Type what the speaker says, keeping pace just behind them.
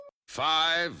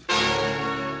5,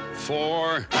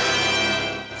 4,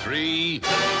 3,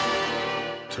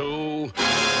 2,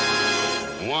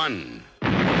 1.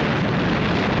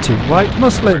 Two white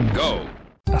Muslims. Go.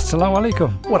 Assalamu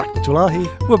alaikum. Wa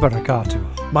rahmatullahi Wa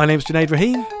barakatuh. My name's Junaid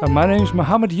Rahim, And my name's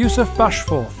Muhammad Yusuf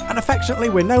Bashforth. and affectionately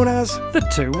we're known as The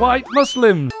two white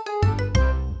Muslims.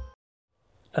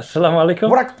 Assalamu alaikum.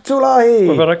 Wa rahmatullahi.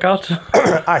 Wa barakatuh.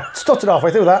 I stuttered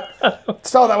halfway through that.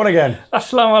 Start that one again.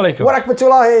 Assalamu alaikum. Wa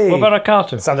rahmatullahi. Wa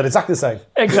barakatuh. Sounded exactly the same.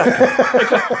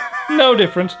 Exactly. No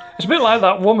difference. It's a bit like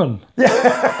that woman.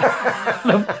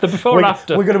 the before and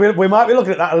after. We might be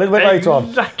looking at that a little bit later on.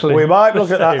 Exactly We might be the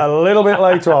looking at that same. a little bit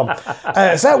later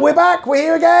on. So we're back. We're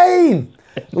here again.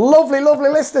 Lovely, lovely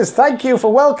listeners. Thank you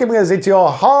for welcoming us into your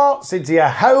hearts, into your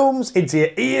homes, into your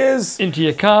ears, Into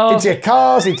your cars. into your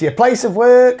cars, into your place of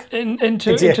work, into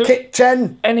into your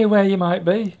kitchen, anywhere you might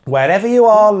be. wherever you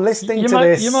are listening to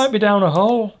this. You might be down a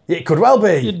hole. It could well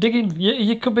be. You're digging.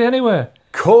 You could be anywhere.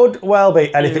 Could well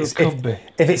be. And if It it's could be.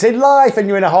 if it's in life and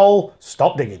you're in a hole,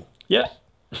 stop digging. Yeah.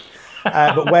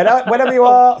 But whenever you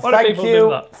are, Why do thank people do you,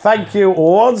 that? thank you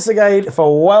once again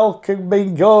for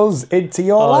welcoming us into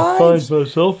your lives.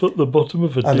 myself at the bottom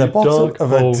of a At the bottom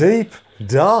of a deep,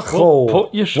 dark hole.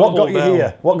 put your shovel What got you down.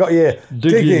 here? What got you here?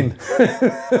 Digging.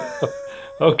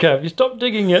 Okay, have you stopped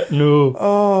digging yet?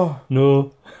 No.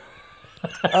 No.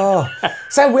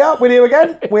 So we're here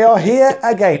again. We are here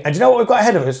again. And do you know what we've got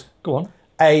ahead of us? Go on.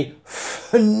 A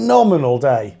phenomenal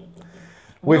day.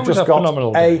 We've always just have got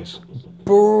phenomenal a days.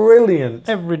 brilliant,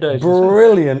 Every day.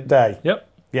 brilliant day. Yep.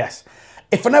 Yes.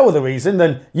 If for no other reason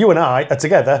than you and I are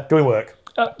together doing work.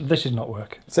 This is not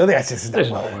work. So this is This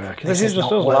is not work. This is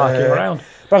just us larking around.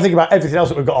 But I think about everything else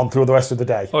that we've got on through the rest of the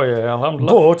day. Oh yeah,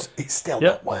 alhamdulillah. But it's still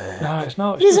Yep. not work. No, it's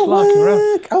not. It It's just isn't larking around.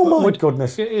 work. Oh my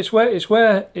goodness. It's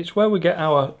where we get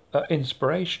our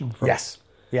inspiration from. Yes.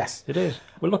 Yes. It is.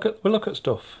 We look at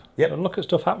stuff. Yep. And look at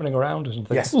stuff happening around us and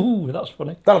think, Yes. ooh, that's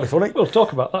funny. That'll be funny. We'll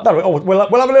talk about that.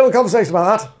 We'll have a little conversation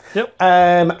about that. Yep.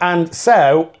 And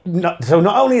so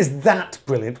not only is that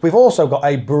brilliant, we've also got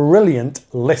a brilliant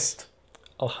list.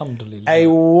 Alhamdulillah. A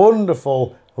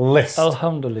wonderful list.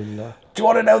 Alhamdulillah. Do you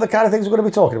want to know the kind of things we're going to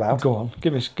be talking about? Go on,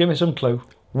 give me some clue.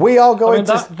 We are I going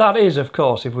mean, to... that is, of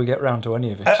course, if we get round to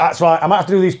any of it. That's right. I might have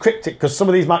to do these cryptic because some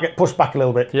of these might get pushed back a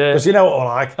little bit. Yeah. Because you know what we're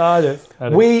like. I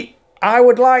do. I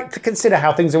would like to consider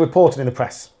how things are reported in the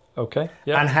press Okay.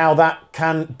 Yeah. and how that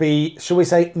can be, shall we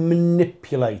say,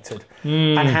 manipulated,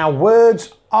 Hmm. and how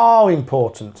words are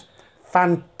important,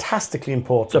 fantastically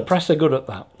important. The press are good at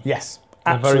that. Yes,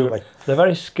 They're absolutely. They're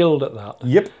very skilled at that.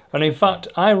 Yep. And in fact,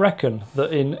 I reckon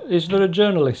that is there a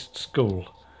journalist school?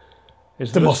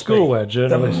 Is there a must school be. where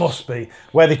journalists... There must be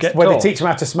where they get they taught. teach them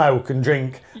how to smoke and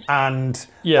drink and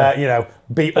be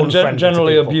and unfriendly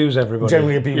generally to people. abuse everybody.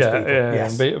 Generally abuse people. Yeah,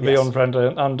 Yes, and be yes. unfriendly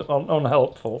and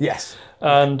unhelpful. Yes.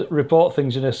 And report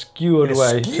things in a skewered In a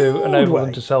way skewed to enable way.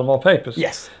 them to sell more papers.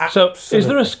 Yes, So, is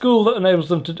there absolutely. a school that enables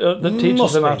them to that teaches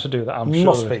Must them how be. to do that? I'm sure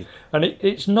Must there is. be. And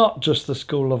it's not just the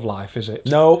school of life, is it?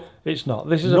 No. It's not.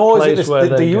 This is Nor a is place it where the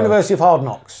they go. University of Hard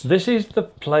Knocks. This is the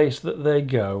place that they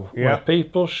go Yeah. where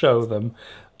people show them,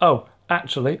 oh,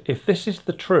 actually, if this is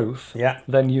the truth, Yeah.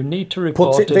 then you need to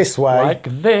report it this way.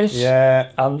 like this, Yeah.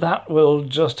 and that will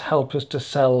just help us to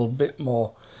sell a bit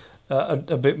more, a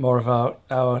bit more of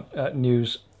our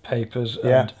newspapers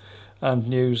Yeah. and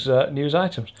news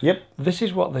items. Yep. This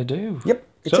is what they do. Yep.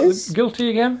 It So is. guilty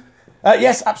again?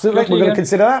 Yes, absolutely. Guilty We're going to again?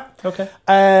 consider that.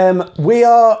 Okay. We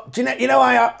are. Do you know?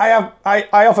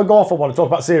 I often go off on one to talk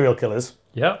about serial killers.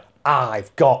 Yeah.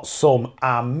 I've got some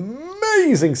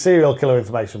amazing serial killer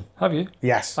information. Have you?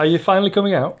 Yes. Are you finally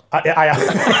coming out? I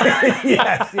am.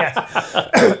 yes.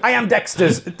 I am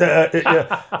Dexter's.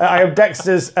 I am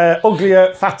Dexter's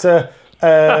uglier, fatter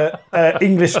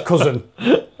English cousin.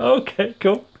 Okay,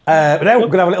 cool. But now we're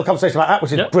going to have a little conversation about that,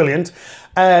 which is Yep. brilliant.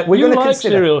 We're You going to like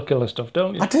consider. serial killer stuff,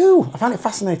 don't you? I do. I find it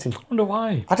fascinating. I wonder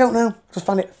why. I don't know. I just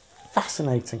find it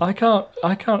fascinating. I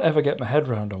can't ever get my head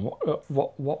round on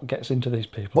what gets into these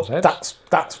people's But heads.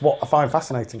 that's what I find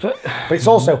fascinating. But- But it's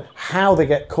also how they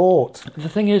get caught. The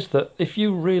thing is that if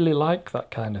you really like that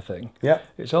kind of thing, Yeah.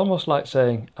 it's almost like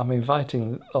saying, I'm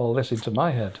inviting all this into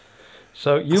my head.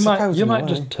 So you suppose in a might way.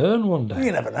 just turn one day.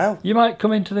 You never know. You might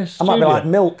come into this I studio. might be like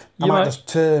milk. I You might just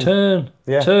turn.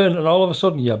 Yeah. turn, and all of a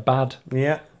sudden you're bad,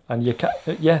 Yeah. and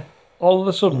all of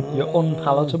a sudden you're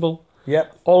unpalatable.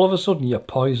 Yep. All of a sudden you're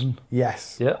poison.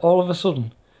 Yes. Yeah, all of a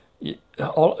sudden,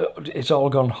 it's all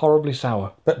gone horribly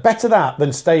sour. But better that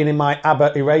than staying in my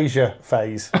ABBA erasure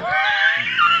phase.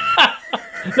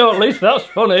 No, at least that's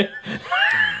funny.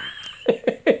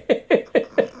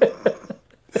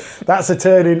 That's a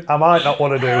turning I might not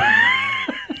want to do.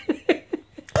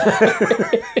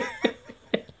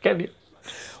 Can you?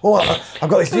 Oh, I've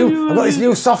got this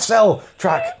new soft cell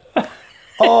track.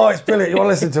 Oh, it's brilliant. You want to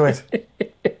listen to it?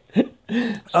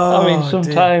 I mean,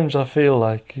 sometimes I feel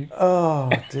like Oh,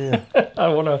 dear. I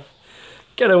want to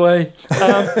get away.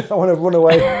 I want to run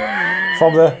away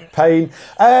from the pain.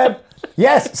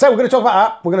 Yes, so we're going to talk about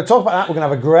that. We're going to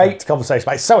have a great conversation.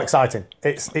 But it's so exciting.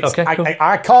 It's Okay, cool.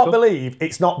 I can't believe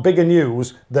it's not bigger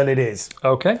news than it is.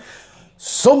 Okay.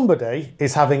 Somebody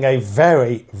is having a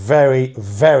very, very,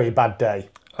 very bad day.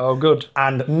 Oh, good.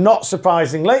 And not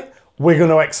surprisingly, we're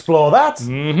going to explore that,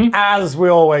 as we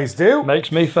always do.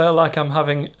 Makes me feel like I'm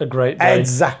having a great day.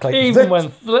 Exactly. Even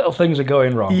when little things are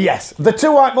going wrong. Yes, the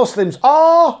two white Muslims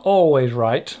are Always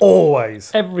right. always,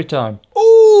 Every time.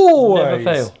 always, Never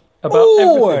fail. About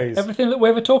always. everything that we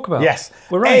ever talk about. Yes,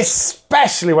 We're right.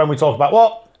 especially when we talk about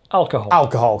what? Alcohol.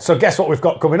 Alcohol. So guess what we've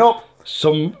got coming up?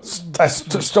 Some. A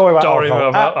story about Story alcohol.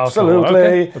 about alcohol.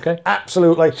 Absolutely. Okay.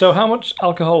 Absolutely. So how much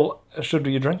alcohol should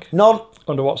you drink? None.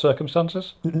 Under what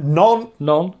circumstances? None.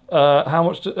 None. How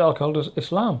much alcohol does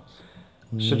Islam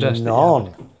suggest? that you None.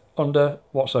 have? Under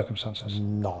what circumstances?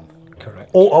 None.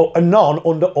 Correct. A none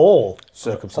under all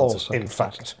circumstances. All In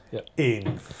circumstances, fact.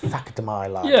 In fact, my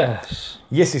lad. Yes.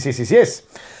 Yes.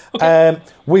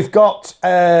 We've got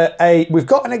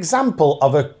an example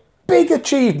of a big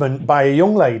achievement by a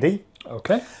young lady.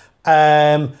 Okay.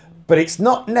 But it's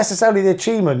not necessarily the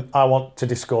achievement I want to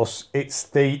discuss. It's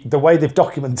the way they've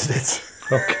documented it,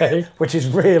 Okay. which is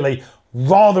really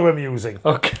rather amusing.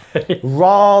 Okay.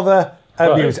 Rather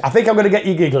amusing. I think I'm going to get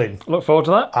you giggling. Look forward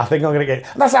to that. I think I'm going to get.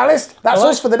 That's our list. That's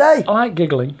us for the day. I like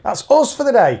giggling. That's us for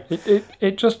the day.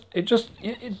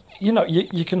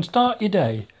 You can start your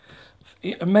day.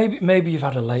 Maybe you've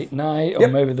had a late night, or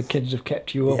maybe the kids have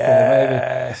kept you up,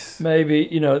 Yes. or maybe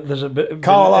there's a bit.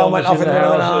 Car alarm went off in the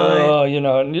middle of the house,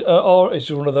 night. or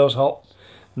it's one of those hot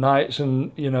nights,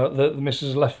 and the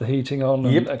missus left the heating on,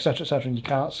 and Yep. etc., and you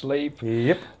can't sleep,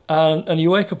 Yep. and you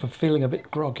wake up and feeling a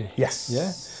bit groggy. Yes.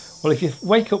 Yeah. Well, if you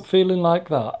wake up feeling like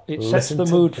that, it sets Listen the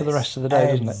to mood for the this. rest of the day,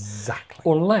 doesn't it?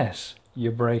 Exactly. Unless you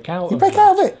break out. You break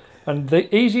out of it. And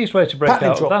the easiest way to break Pattern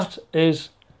out of interrupt. that is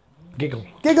giggle.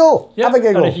 Giggle. Yeah, Have a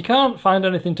giggle. And if you can't find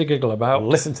anything to giggle about,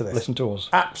 Listen to this. Listen to us.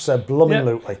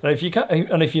 Absolutely. And if you can,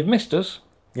 and if you've missed us,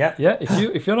 Yeah.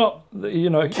 if you're not, if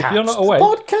you're not Catch away, the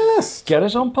podcast. get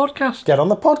us on podcast. Get on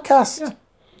the podcast. Yeah.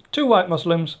 Two White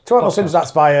Muslims. To our Muslims,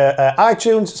 that's via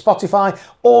iTunes, Spotify,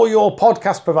 or your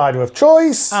podcast provider of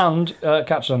choice. And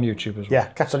catch us on YouTube as well. Yeah,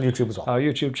 catch on YouTube as well. Our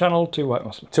YouTube channel, Two White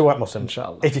Muslims. Two white Muslims.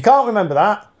 Inshallah. If you can't remember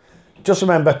that, just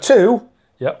remember two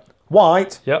Yep.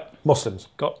 white Yep. Muslims.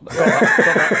 Got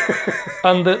that.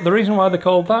 And the reason why they're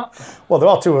called that, Well, there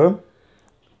are two of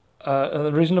them.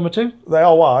 the reason number two, They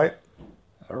are white.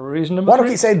 reason number Why do I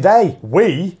three. keep saying they?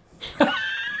 We.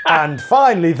 And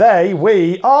finally,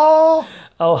 we are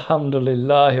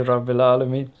Alhamdulillahi Rabbil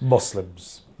Alameen.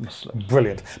 Muslims. Muslim.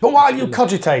 Brilliant. But while you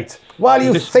cogitate, while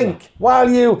you think, while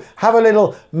you have a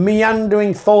little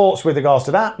meandering thoughts with regards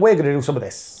to that, we're going to do some of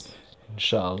this.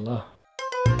 Inshallah.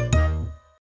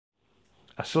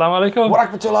 Assalamu alaikum. Wa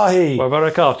rahmatullahi. Wa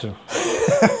barakatuh.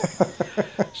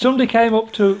 Somebody came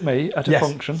up to me at a Yes.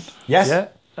 function. Yes. Yeah,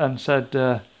 and said,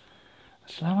 Assalamu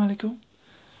alaikum.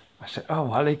 I said, oh,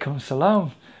 alaikum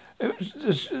salam.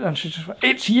 And she just went,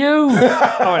 it's you.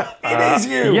 I went, It is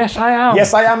you. Yes, I am.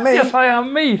 Yes, I am me. Yes, I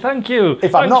am me. Thank you. If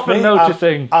Thanks I'm not for me,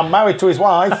 noticing. I'm married to his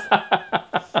wife.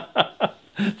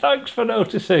 Thanks for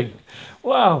noticing.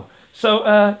 Wow. So,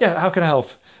 how can I help?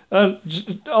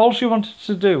 All she wanted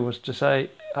to do was to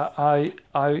say, I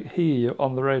hear you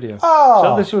on the radio. Oh.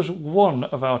 So this was one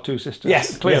of our two sisters.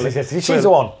 Yes, clearly. yes. She's Clearly. the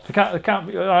one. There can't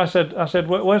be, I said,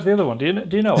 where's the other one? Do you know her?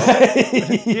 Do you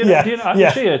know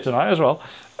Yeah. she here tonight as well?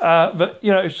 But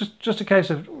it's just a case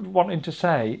of wanting to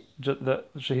say that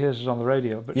she hears us on the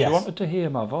radio, but Yes. she wanted to hear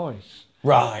my voice.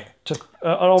 Right.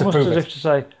 Almost prove as it. if to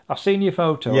say, I've seen your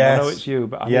photo, Yes. I know it's you,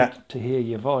 but I Yeah. need to hear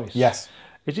your voice. Yes.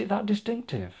 Is it that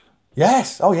distinctive?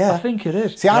 Yes. Oh, yeah. I think it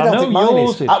is. See, I don't know think mine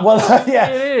yours is. Yeah.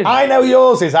 It is. I know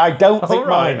yours is. I don't think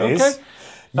right, mine is. okay.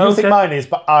 You Okay. think mine is,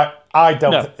 but I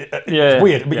don't. No. It's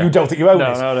weird, but yeah. you don't think your own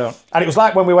No, is. no, I don't. And it was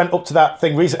like when we went up to that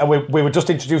thing recently, and we were just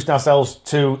introducing ourselves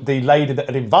to the lady that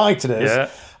had invited us. Yeah.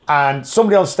 And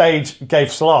somebody on stage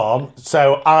gave salam,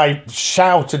 so I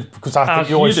shouted because I think As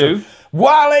you always you do.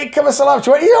 Wa alaikum assalam. She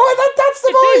went, you know what? That's the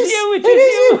It is voice. you, it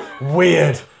is you.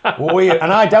 Weird.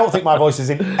 And I don't think my voice is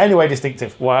in any way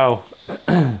distinctive. Wow.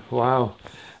 Wow.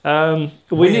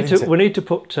 We Weird, isn't it? need to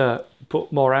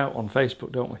put more out on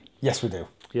Facebook, don't we? Yes, we do.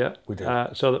 Yeah. We do.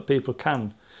 So that people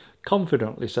can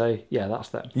confidently say, yeah, that's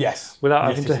them. Yes. Without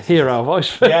having to hear our voice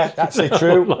first. Yeah, actually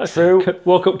true. True.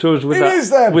 Walk up to us with It is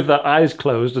them. with their eyes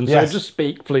closed and Yes. say, just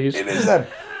speak, please. It is them.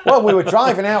 Well, we were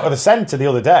driving out of the centre the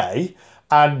other day,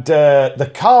 and the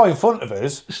car in front of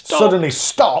us suddenly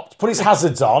stopped, put his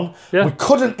hazards on. Yeah. We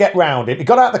couldn't get round him. He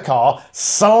got out of the car,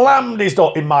 slammed his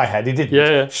door. In my head, he didn't.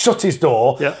 Yeah. Shut his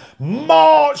door. Yeah.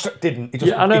 Marched. Didn't. He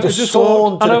just, Yeah, I know. he just it just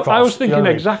sauntered I know. across. I was thinking You know what I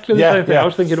mean? exactly the Yeah, same thing. yeah. I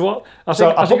was thinking, what?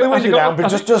 So I put my window down, but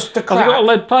just a Has he crack. got a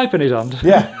lead pipe in his hand?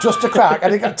 Yeah, just a crack.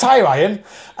 And he got a tire iron.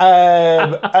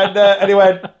 And he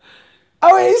went,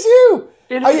 oh, it is you.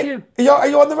 It Are is you, you. are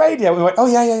you on the radio? We went, oh,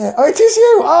 yeah. Oh, it is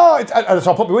you. Oh, and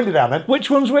so I put my window down then. Which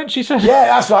one's which? He said. Yeah,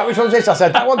 that's right. Which one's this? I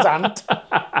said, that one's Ant.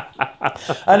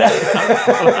 And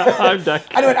I'm dead.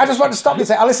 anyway, I just want to stop you and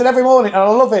say, I listen every morning and I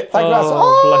love it. Thank you. I said,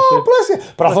 Oh, bless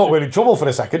you. But I thought we were in trouble for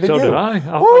a second, So didn't you? did I.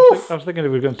 I was thinking he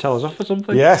was going to tell us off or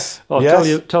something. Yes. Or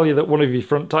yes. tell you that one of your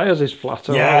front tyres is flat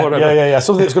or Yeah, whatever. yeah.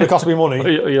 Something that's going to cost me money.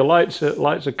 Or your lights are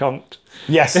conked.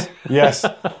 Yes.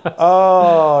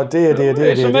 Oh, dear.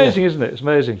 It's amazing, isn't it? It's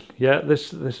amazing. Yeah,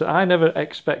 this I never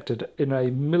expected in a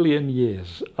million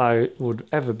years I would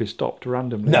ever be stopped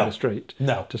randomly No. in the street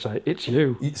No. to say, it's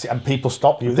you. You see, and people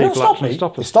stop you. They don't People stop actually me.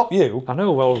 stop They us. stop you. I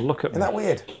know, well, look at me. Isn't that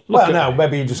weird? Look Well, at no, me.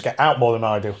 maybe you just get out more than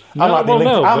I do. No, I'm like the well,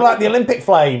 Olympic, no, I'm but- like the Olympic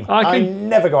flame. I I can-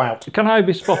 never go out. Can I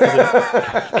be spotted?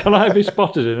 Can I be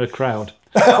spotted in a crowd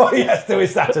Oh, yes, there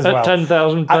is that as at well.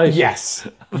 10,000 paces? Yes.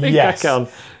 I think yes. I can.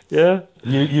 Yeah,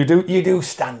 You do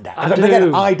stand out. I But again,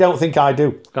 do. I don't think I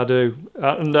do. I do,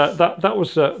 and that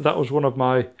was one of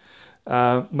my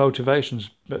motivations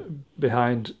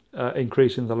behind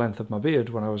increasing the length of my beard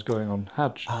when I was going on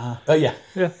Hajj. Oh yeah.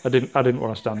 Yeah, I didn't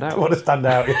want to stand out. I want to stand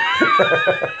out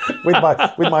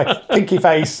with my pinky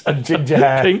face and ginger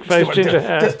hair. Pink face, ginger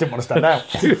hair. Just didn't want to stand out.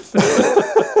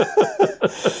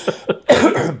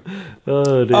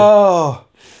 Oh dear. Oh,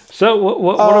 So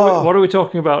what are we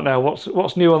talking about now?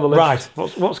 What's new on the list?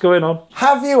 Right. What's going on?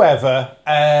 have you ever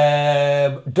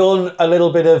done had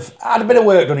a bit of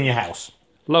work done in your house?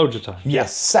 Loads of times.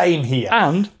 Yes, same here.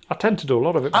 And I tend to do a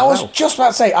lot of it I was myself. just about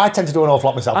to say I tend to do an awful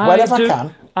lot myself whenever I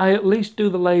can. I at least do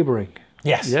the labouring.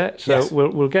 Yes. Yeah. So yes.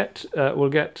 we'll get.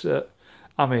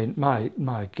 I mean,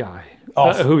 my guy,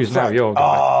 Oh, who is now Frank. your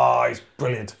guy, Oh, he's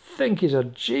brilliant. I think he's a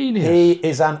genius. He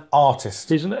is an artist.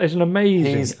 He's an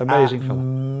amazing, He's amazing fella.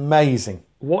 amazing.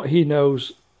 What he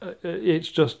knows, it's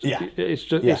just, Yeah. it's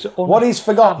just, Yeah. it's What he's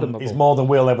forgotten unfathomable. is more than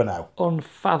we'll ever know.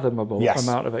 Unfathomable Yes.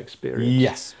 amount of experience.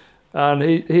 Yes. And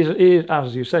he,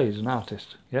 as you say, he's an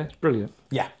artist. Yeah, it's brilliant.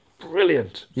 Yeah.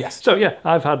 Brilliant. Yes. So yeah,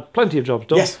 I've had plenty of jobs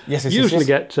done. Yes. Usually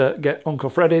get Uncle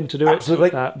Fred in to do Absolutely.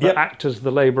 it. But Yep. act as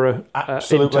the labourer in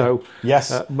Absolutely. tow.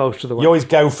 Yes. Most of the way. You always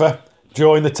go for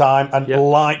during the time, and Yep.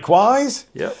 likewise.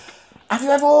 Yep. Have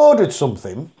you ever ordered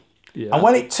something Yeah. and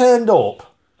when it turned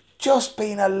up, just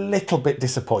been a little bit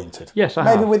disappointed? Yes, I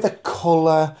Maybe have. with the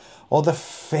colour or the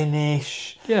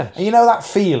finish. Yes. And you know that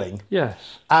feeling, Yes.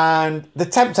 and the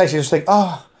temptation is to think,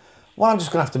 oh, well, I'm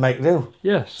just going to have to make do.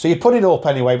 Yes. So you put it up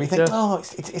anyway, but you think, Yeah. oh,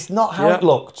 it's not how Yeah. it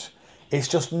looked. It's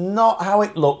just not how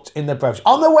it looked in the brochure.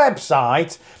 On the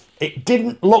website, it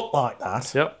didn't look like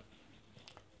that. Yep.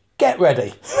 Get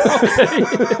ready.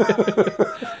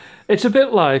 It's a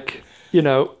bit like,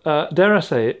 dare I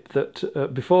say it,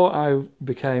 that before I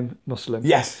became Muslim,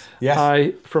 Yes.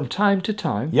 I, from time to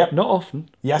time, Yep. not often,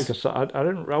 Yes. because I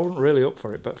wasn't really up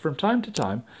for it, but from time to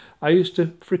time, I used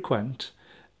to frequent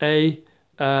a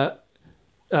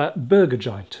burger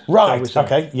joint. shall we Right. say.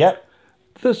 Okay. Yep.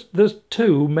 There's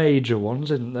two major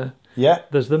ones, isn't there? Yeah.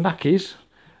 There's the Mackey's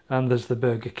and there's the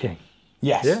Burger King.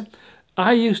 Yes. Yeah.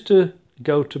 I used to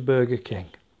go to Burger King.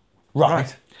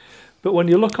 Right. But when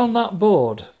you look on that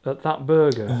board at that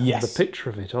burger, Yes. the picture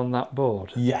of it on that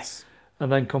board, Yes.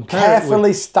 and then compare it with,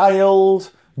 Carefully styled,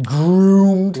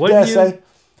 groomed, When dare you- say,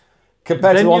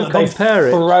 compared to then the one you that they've compare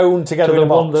it thrown to together the in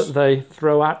a one box. that they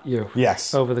throw at you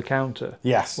Yes. over the counter.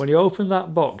 Yes. When you open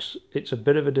that box, it's a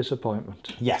bit of a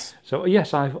disappointment. Yes. So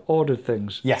yes, I've ordered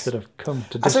things Yes. that have come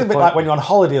to That's a disappoint bit like when me. you're on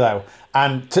holiday though,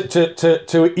 and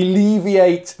to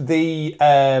alleviate the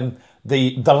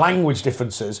language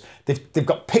differences, they've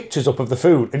got pictures up of the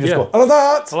food and you just Yeah. go, oh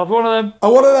that, I'll have one of them. oh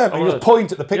what are them? And you want just it.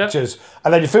 point at the pictures,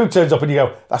 and then your food turns up and you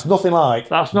go, that's nothing like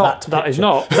That's not. that That is picture."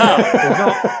 not. That is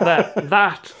not.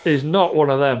 That is not one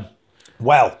of them.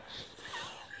 Well,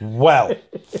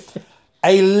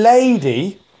 a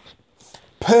lady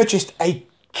purchased a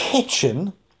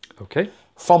kitchen Okay.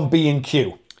 from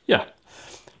B&Q. Yeah.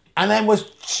 And then was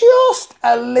just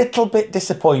a little bit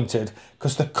disappointed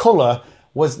because the colour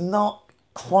was not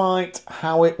quite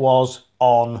how it was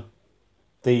on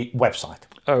the website.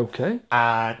 Okay.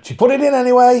 And she put it in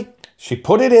anyway. She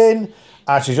put it in,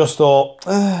 And she just thought,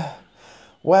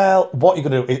 well, what are you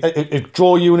going to do?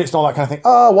 Draw units and all that kind of thing.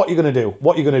 Oh, what are you going to do?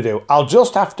 What are you going to do? I'll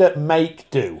just have to make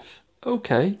do.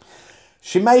 Okay.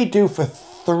 She made do for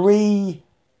 3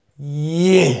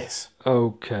 years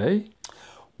Okay.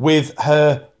 with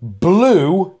her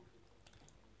blue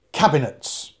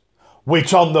cabinets,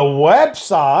 which on the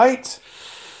website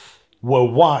were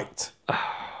white.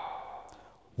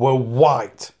 Were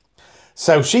white.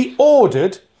 So she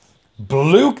ordered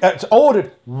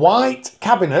white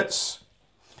cabinets.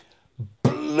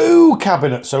 Blue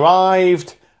cabinets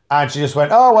arrived, and she just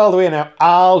went, oh, well, they're here now.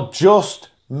 I'll just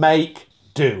make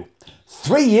do.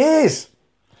 3 years.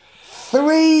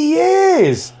 3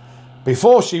 years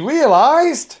before she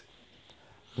realised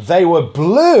they were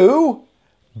blue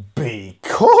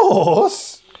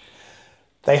because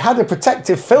they had a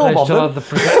protective film They on still them. have the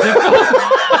protective film.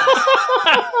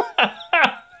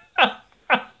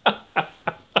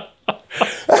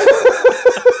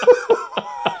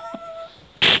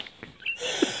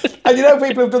 And you know,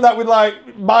 people have done that with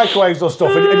like microwaves or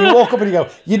stuff, and you walk up and you go,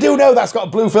 you do know that's got a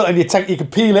blue filter, and you can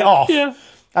peel it off. Yeah.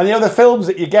 And the other films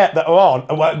that you get that are on,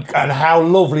 and how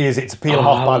lovely is it to peel them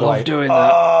off, by the way? I love doing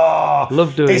that. Oh,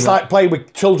 Love doing it's that. like playing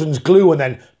with children's glue and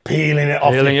then peeling it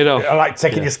off. Peeling it off. Like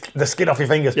taking the skin off your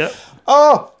fingers. Yep.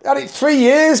 Oh, I had it 3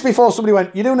 years before somebody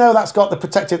went, you do know that's got the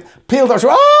protective, peeled off.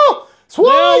 Oh, it's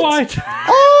white. They're white.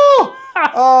 Oh,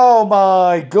 oh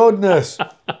my goodness.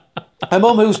 Her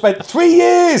mum, who spent 3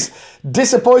 years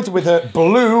disappointed with her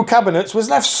blue cabinets,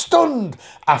 was left stunned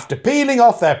after peeling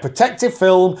off their protective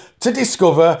film to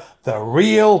discover the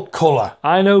real colour.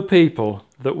 I know people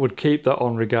that would keep that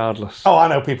on regardless. Oh, I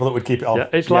know people that would keep it on. Yeah,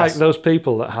 it's like those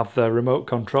people that have their remote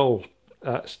control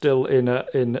still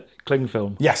in cling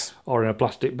film. Yes. Or in a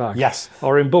plastic bag. Yes.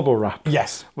 Or in bubble wrap.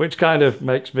 Yes. Which kind of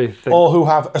makes me think. Or who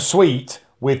have a suite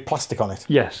with plastic on it.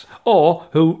 Yes. Or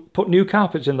who put new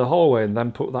carpets in the hallway and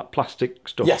then put that plastic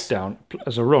stuff Yes. down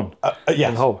as a run Yes.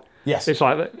 in the hallway. Yes. It's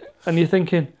like that. And you're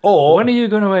thinking, Or- when are you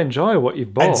going to enjoy what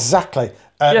you've bought? Exactly.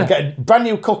 Yeah. Get a brand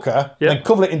new cooker, Yeah. then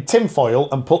cover it in tin foil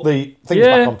and put the things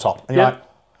Yeah. back on top. And you're Yeah. like,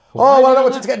 oh, well, I don't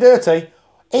want it to get dirty.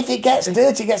 If it gets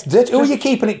dirty, it gets dirty. Who are you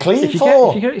keeping it clean If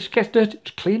for? it gets dirty,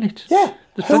 just clean it. Yeah.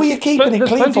 There's Who are plenty- you keeping it there's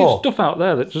clean plenty for? of stuff out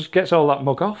there that just gets all that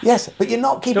muck off. Yes, but you're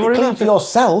not keeping Don't it worry clean about for it.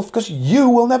 yourself because you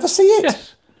will never see it.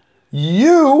 Yes.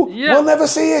 You Yeah. will never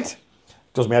see it.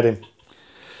 Does me head in.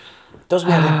 Does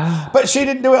me head in. But she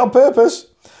didn't do it on purpose.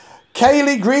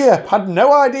 Kaylee Greer had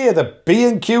no idea the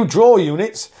B&Q drawer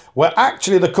units were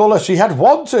actually the colour she had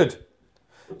wanted.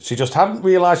 She just hadn't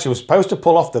realised she was supposed to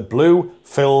pull off the blue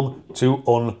film to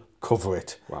uncover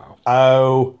it. Wow.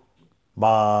 Oh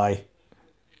my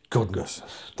goodness.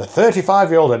 The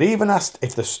 35-year-old had even asked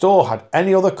if the store had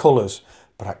any other colours,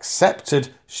 but accepted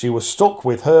she was stuck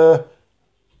with her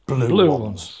blue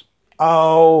ones.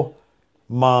 Oh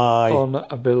my.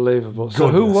 Unbelievable. So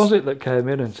who Goodness. was it that came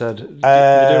in and said, you do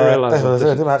realise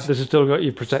that this has still got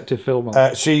your protective film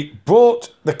on? She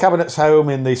brought the cabinets home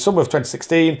in the summer of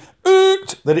 2016,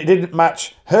 that it didn't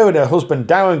match her and her husband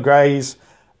Dowan's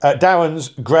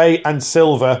grey and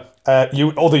silver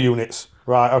other units.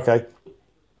 Right, okay.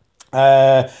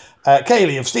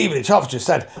 Kaylee of Stevenage, Hertfordshire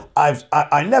said,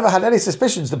 I never had any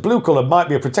suspicions the blue colour might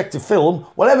be a protective film.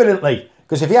 Well, evidently,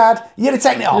 because if you had, you'd have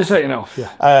taken it off. You're taking it off,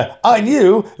 yeah. I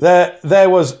knew that there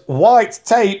was white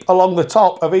tape along the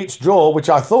top of each drawer, which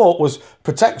I thought was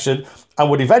protection and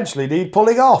would eventually need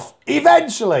pulling off.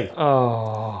 Eventually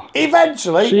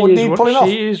would need pulling off.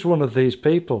 She is one of these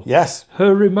people. Yes.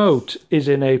 Her remote is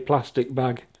in a plastic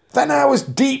bag. Then I was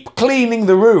deep cleaning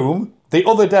the room the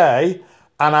other day,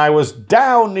 and I was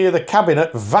down near the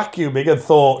cabinet vacuuming and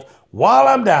thought, while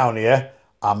I'm down here,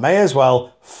 I may as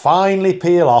well finally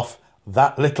peel off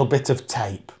that little bit of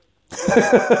tape.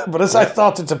 But as I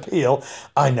started to peel,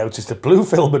 I noticed the blue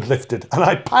film had lifted, and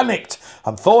I panicked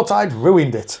and thought I'd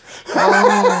ruined it.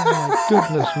 Oh, my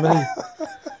goodness me.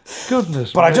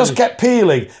 Goodness But I just kept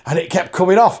peeling, and it kept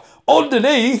coming off.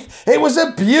 Underneath, it was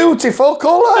a beautiful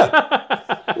colour.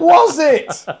 Was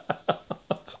it?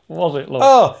 Was it, love?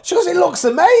 Oh, she goes, it looks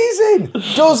amazing.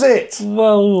 Does it?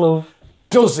 Well, love.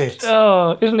 Does it?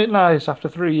 Oh, isn't it nice after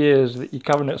 3 years that your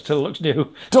cabinet still looks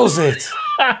new? Does it?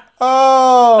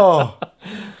 Oh.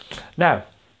 Now,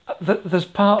 there's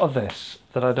part of this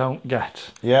that I don't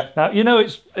get. Yeah. Now, you know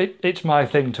it's my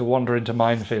thing to wander into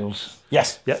minefields.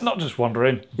 Yes. Yeah, not just wander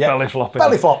in, Yeah. belly flopping.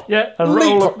 Belly flop. Yeah, and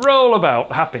Leap. roll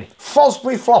about, happy.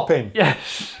 Fosbury flopping.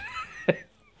 Yes.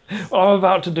 Well, I'm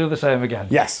about to do the same again.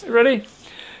 Yes. Ready?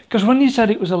 Because when you said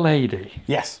it was a lady,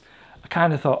 Yes. I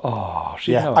kind of thought, oh,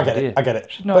 she's Yeah, no I get idea. it. I get it.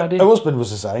 She's no But idea. her husband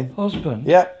was the same. Husband.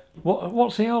 Yeah.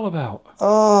 What's he all about?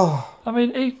 Oh. I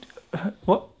mean,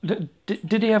 what did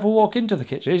he ever walk into the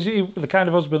kitchen? Is he the kind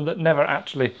of husband that never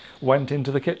actually went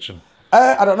into the kitchen?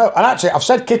 I don't know. And actually, I've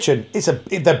said kitchen. It's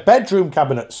the bedroom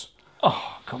cabinets.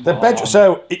 Oh, come The on. bedroom.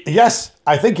 So yes,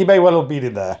 I think he may well have been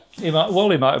in there. He might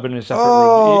have been in a separate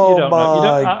Oh, room. You don't know.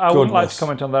 my I wouldn't like to goodness.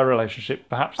 comment on their relationship.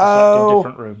 Perhaps they slept in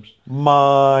different rooms.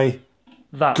 My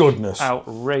That's goodness.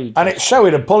 outrageous. And it's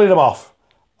showing them, pulling them off.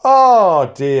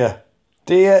 Oh dear,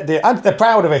 dear, dear. And they're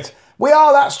proud of it. We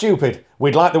are that stupid.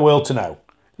 We'd like the world to know.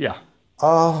 Yeah.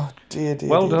 Oh dear, dear,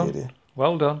 Well dear, done. dear, dear.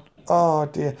 Well done. Oh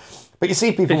dear. But you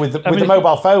see people with the if-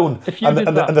 mobile phone if you and did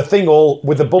the, that- and the thing all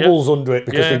with the bubbles under it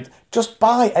because Yeah. they just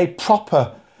buy a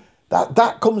proper.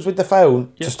 That comes with the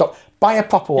phone to stop. Buy a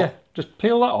proper one. Yeah. Just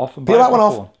peel that off and Peel buy that a one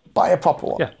proper off. Buy a proper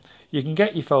one. Yeah. You can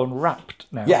get your phone wrapped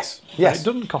now. Yes, And yes. it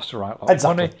doesn't cost a right lot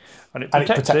Exactly. of money. And it And it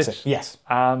protects, protects it. it, yes.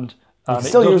 And can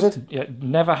still use doesn't- Yeah, it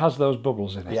never has those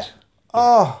bubbles in it. Yeah.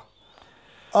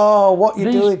 Oh, what you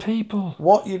These doing? people.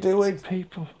 What you doing?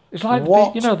 People. It's like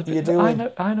What you know. you doing?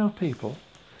 I know people.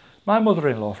 My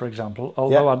mother-in-law, for example,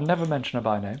 although Yeah. I'd never mention her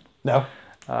by name, No.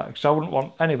 because I wouldn't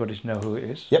want anybody to know who it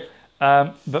is. Yep.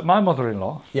 But my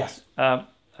mother-in-law Yes.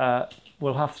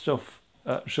 will have stuff.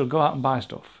 She'll go out and buy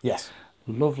stuff. Yes.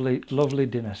 Lovely, lovely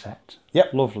dinner set.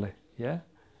 Yep. Lovely. Yeah.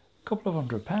 Couple of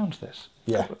 £100. This.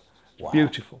 Yeah. Wow.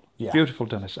 Beautiful. Yeah. Beautiful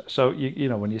dinner set. So you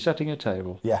know when you're setting a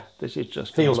table. Yeah. This is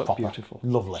just Feels gonna look proper. beautiful.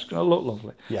 Lovely. It's going to look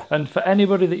lovely. Yeah. And for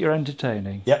anybody that you're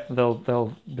entertaining, Yep.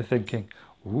 they'll be thinking,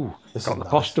 "Ooh, This got is the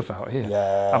nice. posh stuff out here.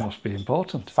 Yeah. I must be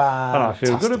important, and I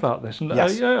feel good Fantastic. about this." And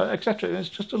Yes. etc. It's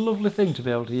just a lovely thing to be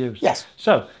able to use. Yes.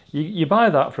 So you buy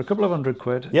that for a couple of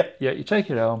 £100. Yep. Yeah. You take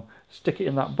it home, stick it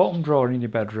in that bottom drawer in your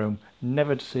bedroom,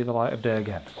 never to see the light of day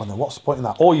again. Well, then what's the point in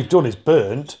that? All you've done is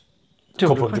burnt a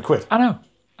couple hundred quid. I know.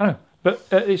 But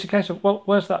it's a case of, well,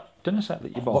 where's that dinner set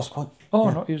that you bought? What's the point? Oh, Yeah.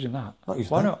 I'm not using that. Not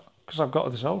using Why that. not? Because I've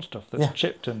got this old stuff that's Yeah.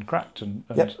 chipped and cracked and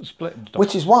Yep. split and stuff.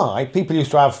 Which is why people used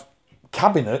to have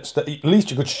cabinets that at least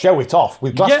you could show it off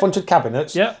with glass-fronted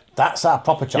cabinets. Yeah. That's our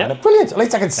proper china. Yeah. Brilliant. At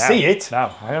least I can see it. Now,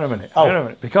 hang on a minute. Oh. Hang on a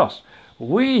minute. Because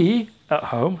we at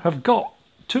home have got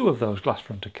 2 of those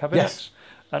glass-fronted cabinets.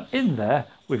 And in there,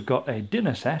 we've got a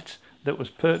dinner set that was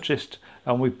purchased,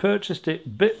 and we purchased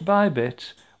it bit by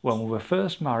bit when we were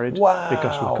first married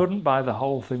because Wow. we couldn't buy the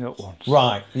whole thing at once.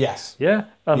 Right. Yes. Yeah,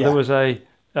 and Yeah. there was a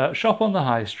shop on the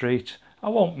high street. I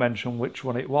won't mention which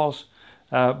one it was,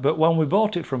 but when we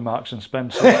bought it from Marks and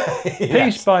Spencer,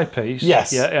 piece by piece,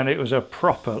 Yes. yeah, and it was a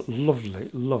proper lovely,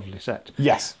 lovely set.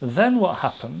 Yes. Then what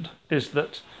happened is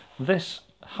that this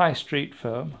high street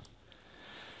firm,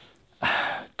 a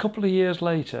couple of years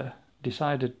later,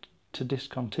 decided to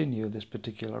discontinue this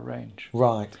particular range.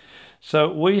 Right.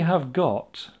 So we have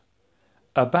got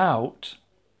about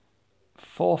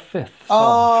 4/5 of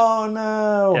Oh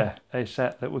no. a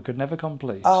set that we could never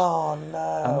complete. Oh And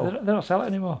no. they don't sell it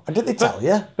anymore. And did they tell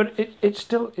you? But it's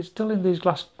still in these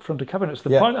glass fronted cabinets.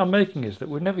 The Yeah. point I'm making is that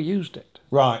we've never used it.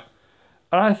 Right.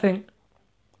 And I think,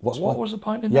 What's what point? was the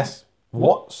point in Yes. that?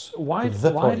 What's Why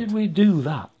the why point? did we do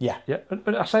that? Yeah. Yeah.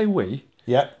 But I say we.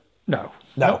 Yeah. No.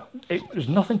 No. It was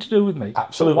nothing to do with me. So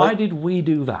Absolutely. why did we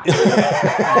do that?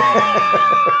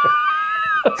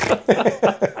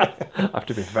 I have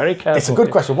to be very careful. It's a good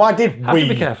question. Why did Have to be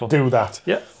we careful. do that?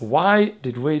 Yeah. Why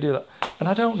did we do that? And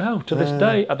I don't know. To this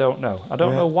day, I don't know. I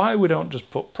don't know why we don't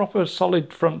just put proper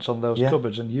solid fronts on those Yeah.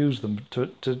 cupboards and use them to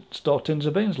store tins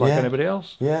of beans like Yeah. anybody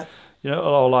else. Yeah. You know,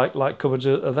 or like cupboards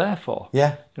are there for.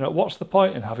 Yeah. You know, what's the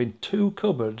point in having 2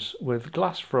 cupboards with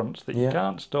glass fronts that you Yeah.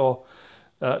 can't store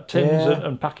tins Yeah.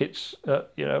 and packets,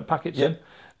 packets Yeah. in?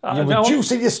 You're No,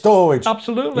 reducing your storage.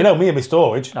 Absolutely. You know me and my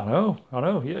storage. I know.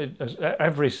 Yeah,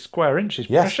 every square inch is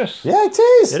Yes. precious. Yeah, it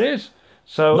is. It is.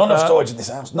 So Not enough storage in this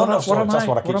house. Not enough what storage. That's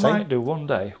what I keep What I saying. might do one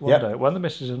day, Yep. when the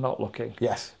missus is not looking,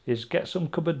 Yes. is get some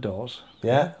cupboard doors.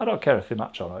 Yeah. I don't care if they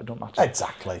match or not. It don't matter.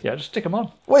 Exactly. Yeah, just stick them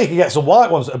on. Well, you can get some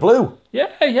white ones that are blue. Yeah.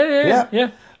 Yeah.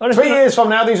 Or if 3 they're- years from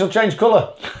now, these will change colour.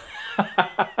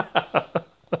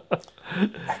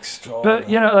 Extraordinary. But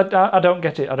you know, I don't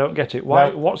get it. I don't get it. Why?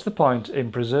 No. What's the point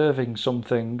in preserving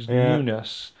something's Yeah.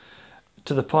 newness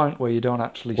to the point where you don't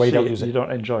actually Where you see don't it, use it. you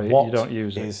don't enjoy it, What you don't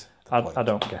use is it? the point? I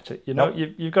don't get it. You know, Nope.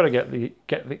 you've got to get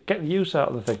the use out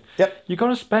of the thing. Yep. You've got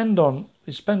to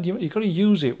you've got to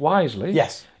use it wisely.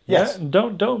 Yes. Yes. Yeah? And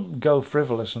don't go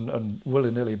frivolous and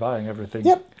willy nilly buying everything.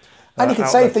 Yep. And you can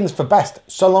out save there. things for best,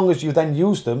 so long as you then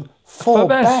use them for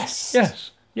best.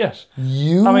 Yes.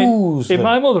 Use I mean, them. in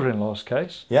my mother-in-law's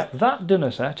case, Yeah. that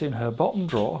dinner set in her bottom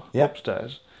drawer Yeah.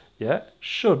 upstairs,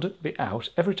 should be out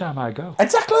every time I go.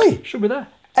 Exactly. Should be there.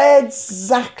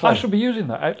 Exactly. I should be using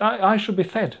that. I should be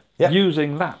fed Yeah.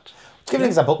 using that. To give you an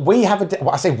example, we have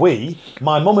I say we,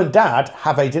 my mum and dad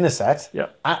have a dinner set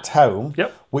Yep. at home,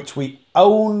 Yep. which we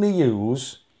only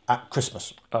use at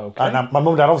Christmas. Okay. And my mum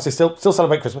and dad obviously still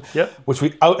celebrate Christmas. Yep. Which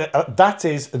that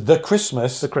is the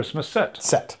Christmas The Christmas set.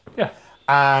 set. Yeah.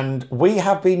 And we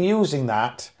have been using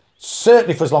that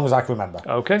certainly for as long as I can remember.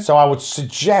 Okay. So I would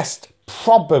suggest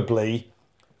probably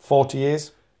 40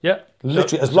 years. Yeah.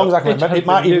 Literally, as long as I can remember. has It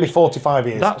might been even be used- 45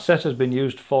 years. That set has been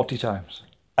used 40 times.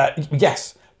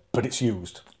 Yes, but it's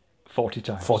used. 40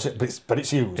 times. 40, but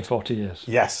it's used. In 40 years.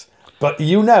 Yes. But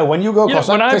you know, when you go across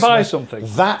when that I Christmas, buy something-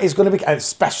 that is going to be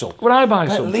special. When I buy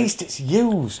But something, at least it's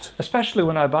used. especially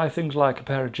when I buy things like a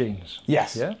pair of jeans.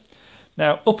 Yes. Yeah.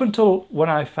 Now, up until when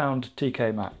I found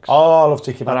TK Maxx, Oh, I love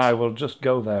TK and Maxx. I will just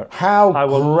go there. How I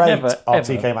will great never, are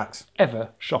ever, TK Maxx? ever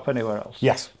shop anywhere else.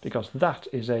 Yes. Because that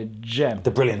is a gem.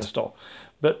 They're brilliant. Of a store.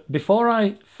 But before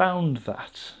I found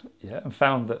that, and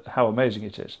found that how amazing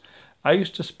it is, I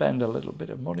used to spend a little bit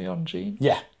of money on jeans.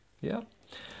 Yeah. Yeah.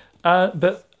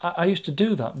 But I used to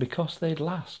do that because they'd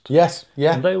last. Yes.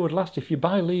 Yeah. And they would last. If you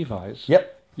buy Levi's,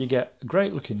 Yep. you get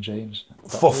great looking jeans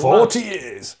that For last 40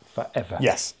 years. forever.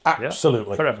 Yes. Yeah?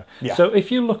 Absolutely. Forever. Yeah. So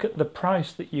if you look at the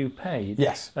price that you paid,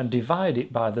 Yes. and divide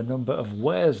it by the number of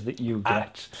wears that you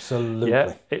get, Absolutely.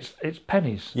 yeah, it's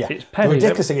pennies. Yeah. It's The pennies.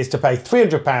 ridiculous thing is to pay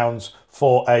 £300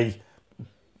 for a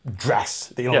dress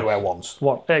that you only Yes. wear once.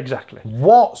 What exactly?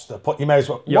 What's the point? You may as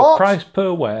well. Your what? price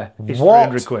per wear is What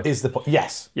 300 quid. is the point?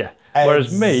 Yes. Yeah.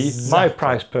 Whereas me, my Exactly.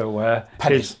 price per wear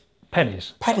Pennies. is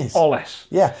pennies. Pennies. Or less.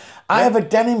 Yeah. I have a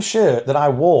denim shirt that I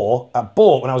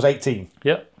bought when I was 18.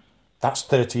 Yeah. That's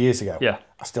 30 years ago. Yeah.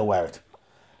 I still wear it.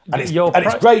 And it's, Your and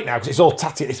it's pri- great now because it's all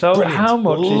tatty. It's So brilliant. how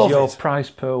much Love is your it. price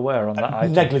per wear on that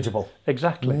item? Negligible.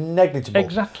 Exactly. Negligible.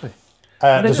 Exactly.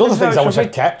 There's then other things I wish should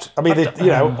I'd kept. I mean, I- you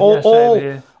know, yeah, same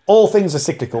here. all things are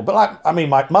cyclical. But like, I mean,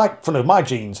 my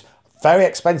jeans, very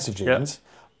expensive jeans,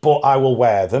 but I will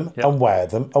wear them and wear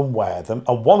them and wear them.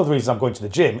 And one of the reasons I'm going to the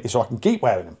gym is so I can keep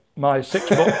wearing them. My six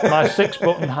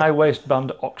button high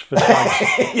waistband Oxford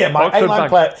bags. Yeah, my Oxford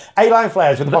bags. A-line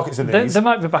flares with the pockets in They, these. they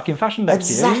might be back in fashion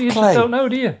next year. You just Exactly. don't know,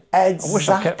 do you? I wish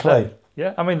I kept Exactly. them.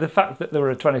 Yeah, I mean the fact that they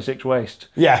were a 26 waist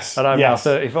Yes, and I'm yes.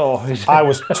 now 34. Is, I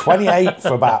was 28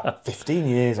 for about 15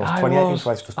 years. I was 28 inch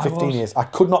waist for 15 years. I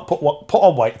could not put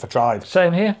on weight if I tried.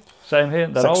 Same here. Then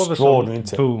It's all of a extraordinary, sudden,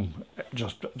 isn't it? boom,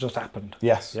 it just happened.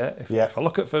 Yes. Yeah. Yeah. If I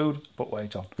look at food, put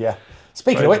weight on. Yeah.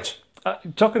 Speaking of which,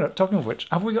 Talking of which,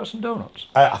 have we got some donuts?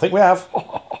 I think we have.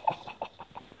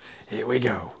 Here we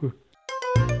go.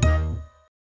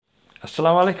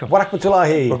 Assalamu alaikum. What happened to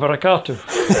Lahi? Wa barakatuh.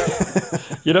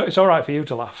 You know, it's all right for you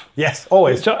to laugh. Yes,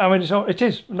 always. I mean, it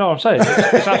is. No, I'm saying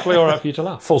it's actually all right for you to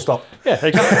laugh. Full stop. Yeah,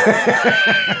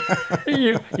 exactly.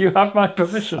 you have my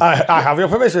permission. I have your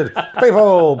permission.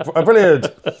 People, brilliant.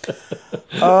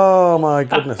 Oh, my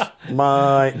goodness.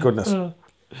 My goodness.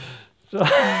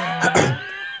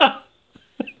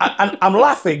 And I'm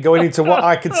laughing going into what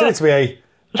I consider to be a...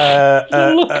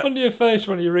 the look on your face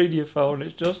when you read your phone,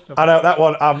 it's just... I know, that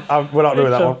one, we're not doing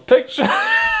that one. Picture.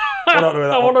 We're not doing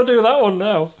that I one. want to do that one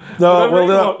now. No, we'll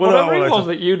do that. We'll do that Whatever one it was later.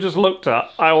 that you just looked at,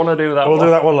 I want to do that We'll one.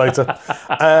 do that one later.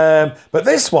 But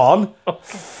this one,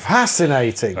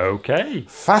 fascinating. Okay.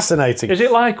 Fascinating. Is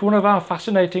it like one of our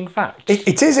fascinating facts?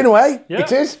 It is in a way. Yeah.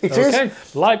 It is. It is. Okay.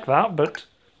 Like that, but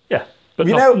yeah. But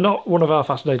You not, know- not one of our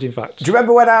fascinating facts. Do you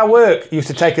remember when our work used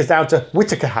to take us down to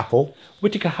Whitaker-Happel,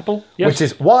 Whitaker-Happel, yes. which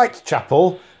is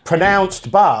Whitechapel,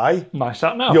 pronounced by my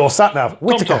sat nav. your sat-nav,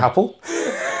 Whitaker-Happel.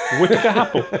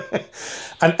 Whitaker-Happel.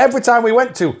 And every time we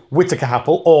went to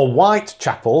Whitaker-Happel or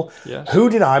Whitechapel, Yes. who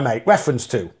did I make reference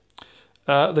to?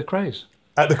 The craze.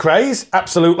 At the Craze,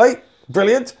 absolutely.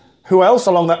 Brilliant. Who else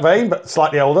along that vein, but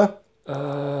slightly older?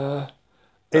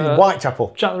 In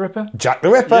Whitechapel. Jack the Ripper. Jack the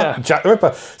Ripper. Yeah. Jack the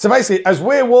Ripper. So basically, as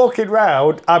we're walking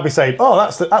round, I'd be saying, "Oh,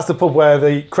 that's the pub where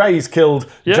the Craze killed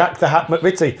Yeah. Jack the Hat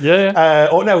McVitie." Yeah,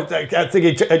 Or no, I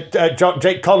think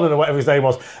Jake Conlon or whatever his name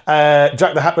was.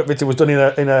 Jack the Hat McVitie was done in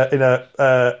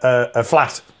a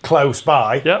flat close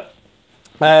by. Yep.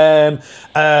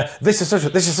 This is such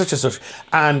and such,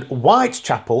 and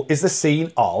Whitechapel is the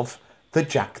scene of the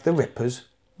Jack the Ripper's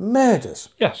murders,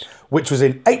 Yes. which was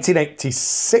in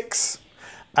 1886.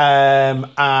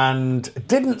 And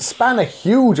didn't span a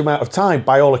huge amount of time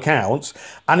by all accounts,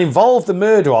 and involved the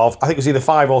murder of, I think it was either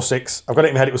 5 or 6, I've got it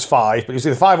in my head it was 5, but it was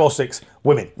either 5 or 6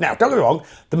 women. Now, don't get me wrong,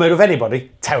 the murder of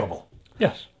anybody, terrible.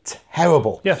 Yes.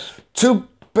 Terrible. Yes.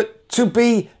 But to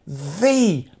be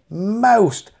the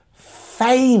most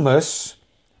famous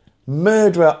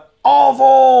murderer of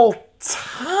all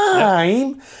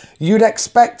time, you'd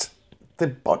expect the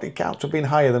body count to have been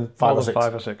higher than 5 More or than 6.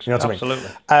 5 or 6. You know what Absolutely.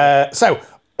 I mean? So,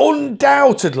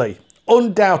 undoubtedly,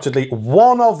 undoubtedly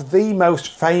one of the most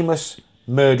famous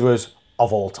murderers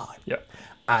of all time. Yep.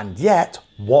 And yet,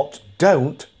 what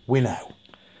don't we know?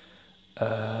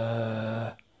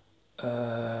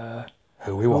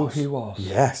 Who he was. Who he was.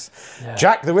 Yes. Yeah.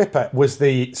 Jack the Ripper was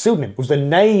the pseudonym, was the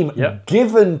name Yep.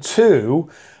 given to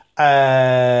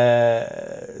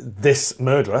this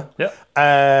murderer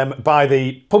by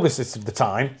the publicists of the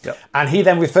time. Yep. And he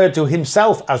then referred to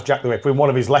himself as Jack the Ripper in one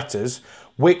of his letters,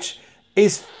 which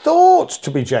is thought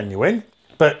to be genuine,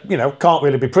 but, you know, can't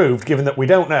really be proved given that we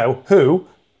don't know who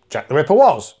Jack the Ripper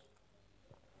was.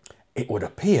 It would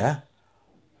appear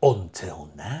until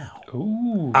now.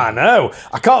 Ooh. I know.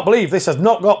 I can't believe this has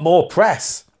not got more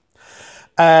press.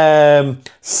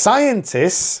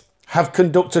 Scientists have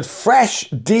conducted fresh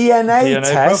DNA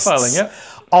tests profiling,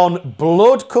 on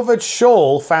blood-covered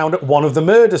shawl found at one of the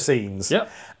murder scenes. Yep.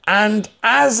 And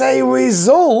as a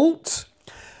result,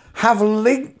 have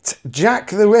linked Jack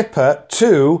the Ripper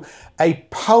to a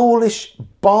Polish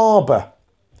barber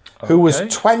who was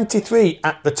 23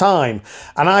 at the time.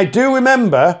 And I do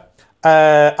remember,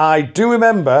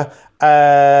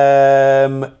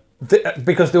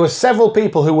 because there were several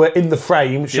people who were in the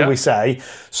frame, shall we say,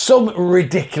 some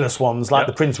ridiculous ones like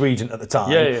the Prince Regent at the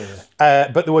time.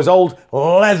 But there was old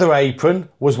Leather Apron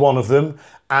was one of them,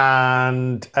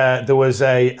 and there was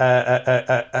a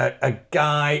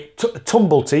guy,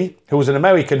 Tumblety, who was an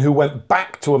American who went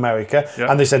back to America,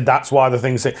 and they said that's why the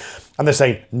things. And they're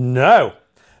saying no,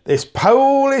 this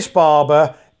Polish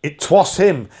barber. It was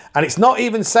him. And it's not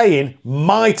even saying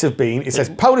might have been. It says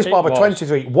Polish barber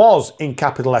 23 was, in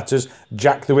capital letters,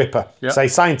 Jack the Ripper. Say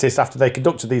scientists after they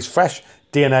conducted these fresh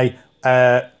DNA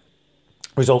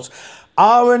results.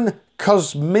 Aaron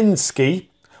Kosminski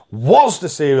was the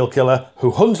serial killer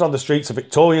who hunted on the streets of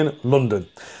Victorian London.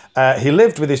 He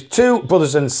lived with his two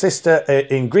brothers and sister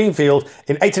in Greenfield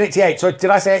in 1888. So did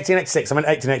I say 1886? I meant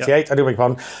 1888. I do beg your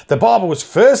pardon. The barber was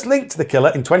first linked to the killer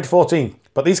in 2014,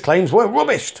 but these claims were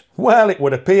rubbished. Well, it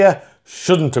would appear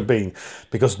shouldn't have been,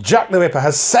 because Jack the Ripper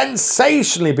has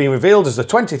sensationally been revealed as the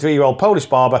 23-year-old Polish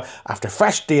barber after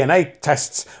fresh DNA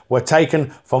tests were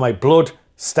taken from a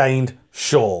blood-stained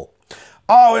shawl.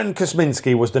 Aaron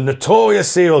Kosminski was the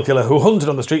notorious serial killer who hunted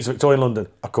on the streets of Victorian London,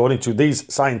 according to these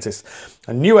scientists.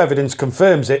 And new evidence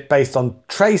confirms it based on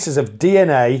traces of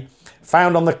DNA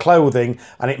found on the clothing,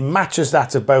 and it matches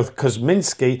that of both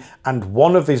Kosminski and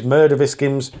one of his murder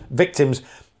victims,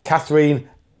 Catherine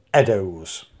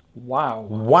Eddowes. Wow.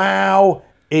 Wow,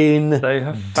 indeed. They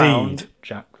have found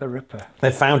Jack the Ripper.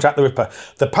 They found Jack the Ripper.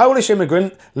 The Polish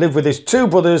immigrant lived with his two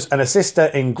brothers and a sister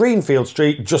in Greenfield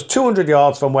Street, just 200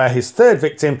 yards from where his third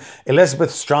victim,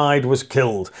 Elizabeth Stride, was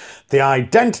killed. The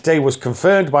identity was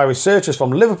confirmed by researchers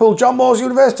from Liverpool John Moores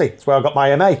University. That's where I got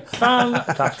my MA.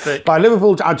 Fantastic. By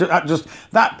Liverpool,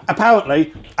 that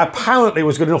apparently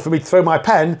was good enough for me to throw my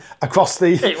pen across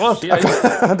the. It was, yeah.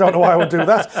 I don't know why I would do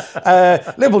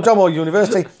that. Liverpool John Moores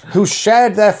University, who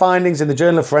shared their findings in the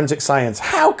Journal of Forensic Science.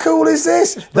 How cool is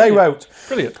this? They wrote,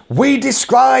 Brilliant. We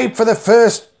described for the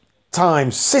first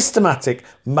time systematic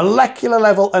molecular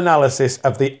level analysis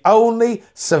of the only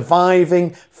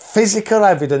surviving physical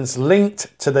evidence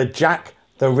linked to the Jack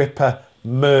the Ripper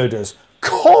murders.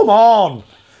 Come on!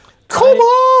 Come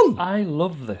on! I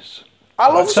love this. I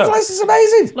love this place. It's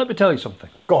amazing. Let me tell you something.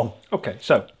 Go on. Okay,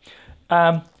 so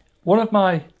one of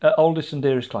my oldest and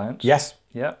dearest clients. Yes.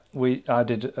 Yeah, I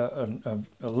did a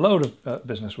load of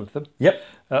business with them. Yep.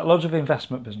 Loads of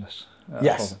investment business.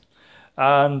 Yes. For them.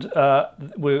 And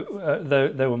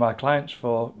they were my clients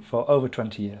for over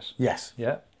 20 years. Yes.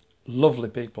 Yeah, lovely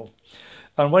people.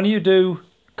 And when you do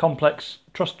complex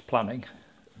trust planning,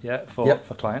 for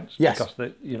clients, because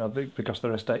because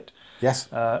their estate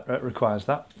requires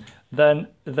that, then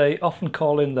they often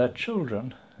call in their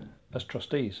children as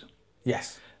trustees.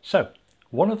 Yes. So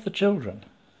one of the children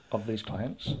of these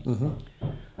clients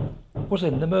was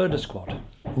in the murder squad.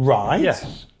 Right.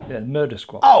 Yes, murder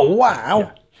squad. Oh, wow.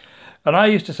 Yeah. And I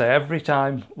used to say every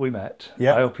time we met,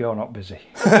 I hope you're not busy.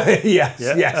 Yes.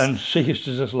 And she used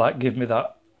to just give me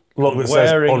that look that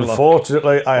says,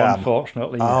 unfortunately, I am.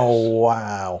 Unfortunately, yes. Oh,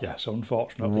 wow. Yes,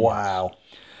 unfortunately. Wow.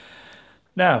 Yes.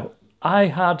 Now, I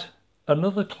had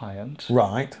another client.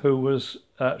 Right. Who was,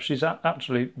 she's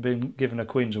actually been given a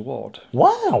Queen's Award.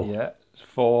 Wow. Yeah,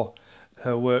 for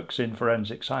her works in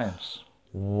forensic science.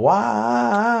 Wow.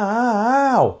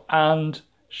 And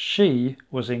she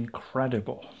was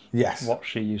incredible. Yes. What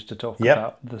she used to talk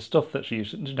about, the stuff that she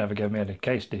used to, she never gave me any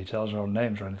case details or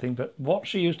names or anything, but what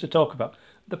she used to talk about,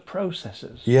 the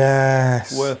processes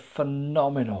were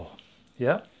phenomenal.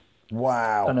 Yeah.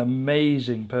 Wow. An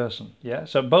amazing person. Yeah.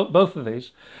 So both of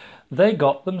these, they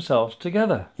got themselves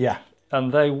together. Yeah.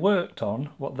 and they worked on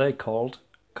what they called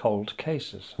cold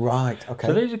cases. Right, okay.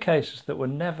 So these are cases that were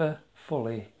never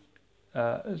fully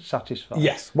satisfied.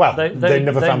 Yes, well, they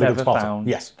never found the guilt spotter. Found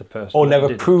yes. the person or that never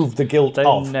did it. proved the guilt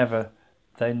of.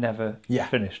 They never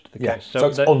finished the Yeah. case. So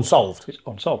it's unsolved. It's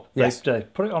unsolved. Yes. They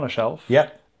put it on a shelf,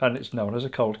 Yep. and it's known as a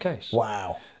cold case.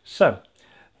 Wow. So,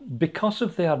 because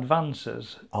of the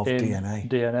advances Of in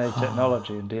DNA.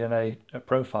 technology and DNA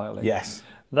profiling, Yes.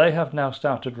 they have now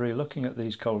started re-looking at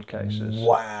these cold cases.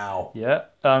 Wow. Yeah,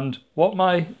 and what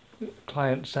my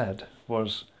client said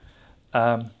was,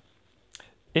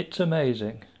 it's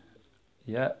amazing,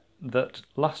 that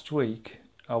last week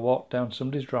I walked down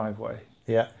somebody's driveway,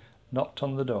 Yeah. knocked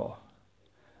on the door,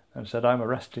 and said, I'm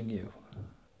arresting you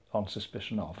on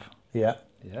suspicion of. Yeah.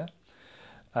 Yeah.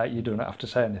 You do not have to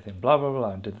say anything, blah, blah,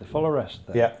 blah, and did the full arrest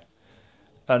there. Yeah.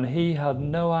 And he had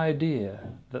no idea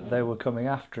that they were coming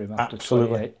after him after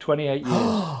Absolutely. 28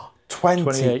 years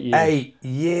 28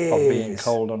 years of being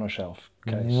cold on a shelf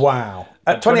case. Wow.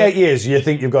 At 28 years, you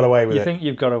think you've got away with it? You think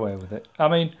you've got away with it. I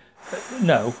mean,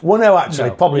 no. Well, no, actually,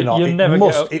 No. probably not. You It never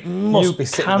must, get- it must you be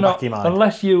sitting in the back of your mind.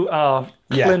 Unless you are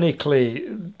Yeah.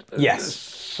 clinically Yes.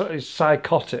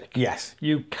 psychotic, Yes.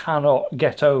 you cannot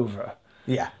get over.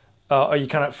 Yeah. Or you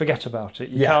cannot forget about it.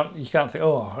 You Yeah. can't think,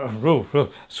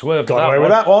 swerved Got that away one.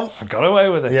 with that one. I got away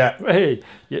with it. Yeah. Hey,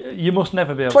 you must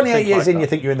never be able 28 to think years like in, that. you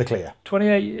think you're in the clear.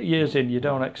 28 years in, you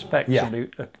don't expect Yeah. somebody,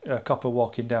 a copper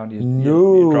walking down your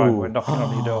No. driveway, knocking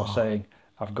on your door saying,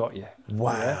 I've got you.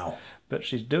 Wow. Yeah? But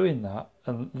she's doing that,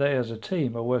 and they as a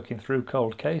team are working through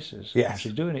cold cases. Yes. And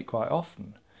she's doing it quite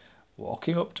often,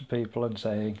 walking up to people and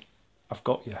saying, I've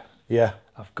got you. Yeah.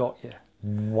 I've got you.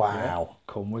 Wow.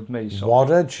 Come with me. So What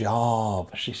a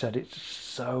job. she said it's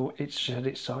so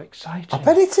exciting. I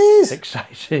bet it is.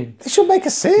 Exciting. They should make a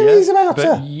series about but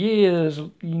her. years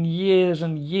and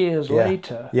years Yeah.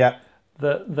 later, Yeah.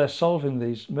 they're solving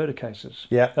these murder cases.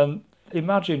 Yeah. And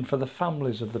imagine for the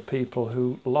families of the people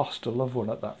who lost a loved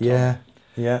one at that time. Yeah.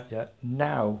 Yeah. Yeah.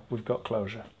 Now we've got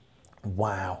closure.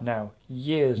 Wow. Now,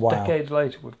 years, Wow. decades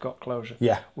later, we've got closure.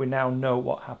 Yeah. We now know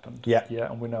what happened. Yeah. Yeah,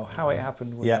 and we know how it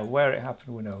happened. We Yeah. know where it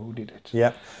happened. We know who did it.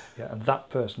 Yeah. Yeah, and that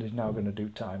person is now going to do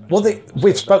time. Well,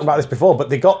 we've spoken about this before,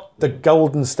 but they got the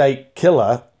Golden State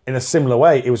Killer in a similar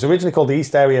way. It was originally called the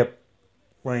East Area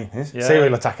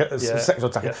serial attacker, sexual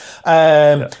attacker,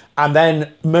 and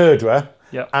then murderer.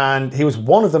 Yeah. And he was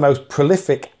one of the most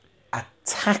prolific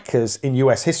attackers in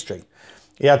US history.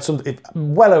 He had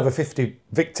well over 50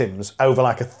 victims over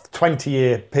like a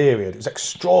 20-year period. It was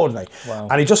extraordinary. Wow.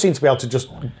 And he just seemed to be able to just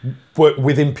work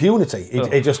with impunity.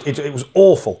 It was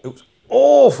awful. It was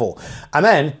awful. And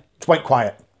then it went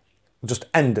quiet. It just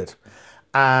ended.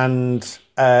 And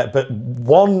but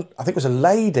one, I think it was a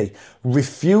lady,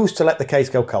 refused to let the case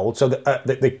go cold. So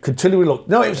they continually looked.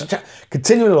 No, it was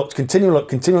continually looked.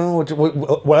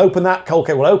 We'll open that cold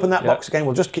case. We'll open that box again.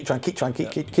 We'll just keep trying,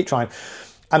 keep trying.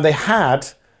 And they had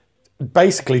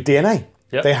basically DNA.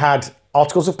 Yep. They had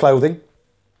articles of clothing.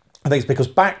 I think it's because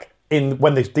back in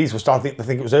when these were started, I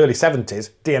think it was early 70s,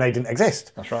 DNA didn't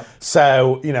exist. That's right.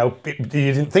 So, you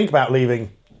didn't think about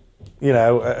leaving,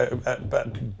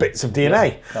 bits of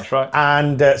DNA. Yeah, that's right.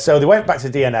 And so they went back to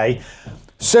DNA,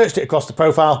 searched it across the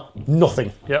profile,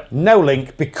 nothing. Yep. No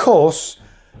link, because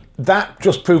that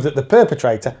just proved that the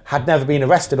perpetrator had never been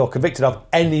arrested or convicted of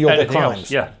any other Anything crimes.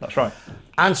 else? Yeah, that's right.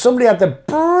 And somebody had the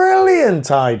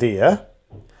brilliant idea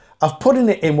of putting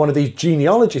it in one of these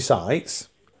genealogy sites.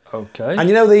 Okay. And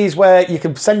these where you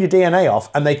can send your DNA off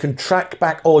and they can track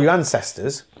back all your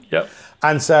ancestors. Yep.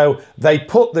 And so they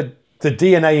put the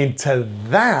DNA into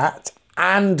that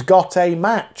and got a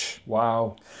match.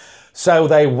 Wow. So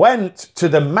they went to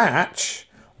the match,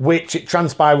 which it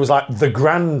transpired was like the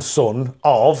grandson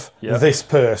of this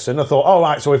person. I thought, all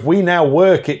right, so if we now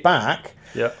work it back,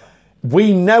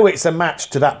 we know it's a match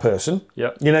to that person.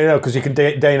 Yeah. Because you can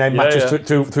DNA matches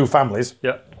through families.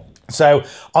 Yeah. So,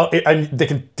 and they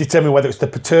can determine whether it's the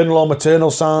paternal or maternal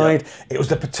side. It was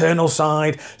the paternal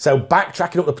side. So,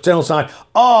 backtracking up the paternal side.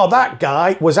 Oh, that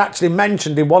guy was actually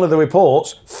mentioned in one of the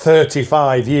reports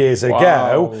 35 years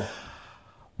ago. Wow.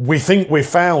 We think we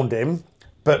found him.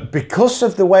 But because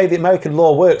of the way the American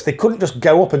law works, they couldn't just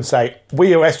go up and say,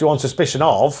 we arrest you on suspicion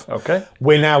of. Okay.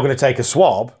 We're now going to take a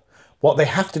swab. What they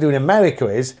have to do in America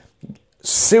is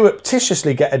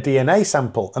surreptitiously get a DNA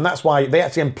sample, and that's why they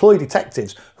actually employ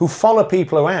detectives who follow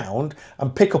people around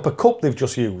and pick up a cup they've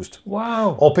just used.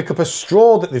 Wow. Or pick up a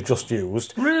straw that they've just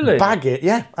used. Really? Bag it,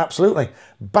 yeah, absolutely.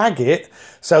 Bag it.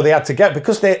 So they had to get,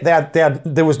 because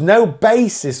there was no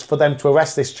basis for them to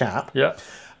arrest this chap. Yeah.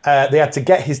 They had to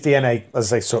get his DNA,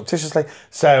 as I say, surreptitiously.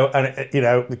 So, and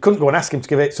they couldn't go and ask him to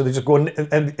give it. So they just go and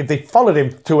they followed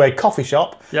him to a coffee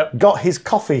shop, Yep. got his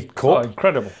coffee cup. Oh,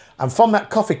 incredible. And from that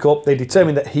coffee cup, they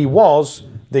determined that he was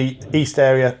the East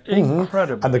Area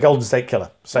Incredible. and the Golden State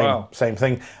Killer. Wow. Same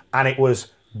thing. And it was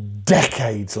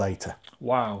decades later.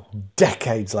 Wow.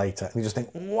 Decades later. And you just think,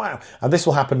 wow. And this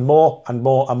will happen more and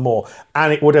more and more.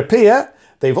 And it would appear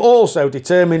they've also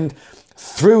determined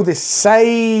through this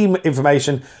same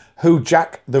information who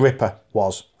Jack the Ripper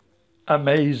was.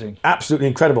 Amazing. Absolutely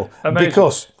incredible. Amazing.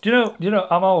 Because do you know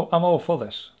I'm all for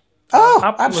this.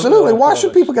 absolutely. all Why for should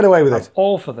this. people get away with it?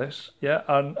 All for this, yeah,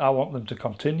 and I want them to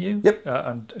continue. Yep.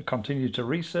 And continue to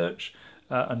research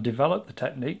and develop the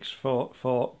techniques for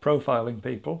profiling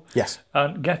people. Yes.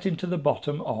 And getting to the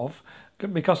bottom of,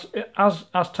 because as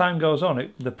time goes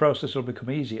on, the process will become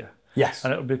easier. Yes.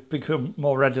 And it'll become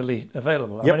more readily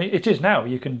available. Yep. I mean, it is now.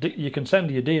 You can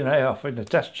send your DNA off in a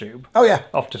test tube. Oh yeah.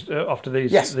 Off to these.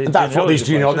 Yes. these That's what these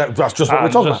genealogy places. That's just what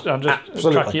we're talking about. And just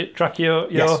Absolutely. track your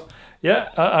Yes. yeah.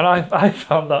 And I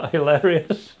found that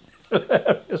hilarious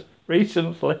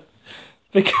recently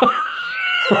because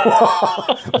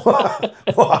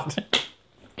What?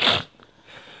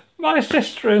 my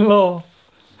sister-in-law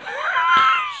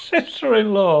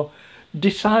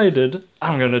decided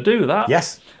I'm going to do that.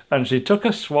 Yes. And she took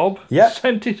a swab, Yep.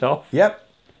 sent it off. Yep.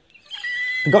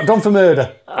 Got done for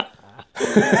murder.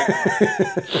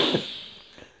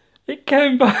 It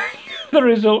came back. The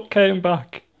result came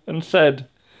back and said,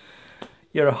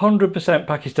 "You're 100%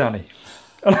 Pakistani."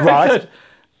 And I Right. said,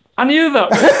 "I knew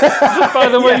that just by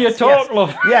the way you talk, yes,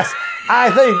 love." Yes. I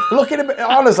think, look at it,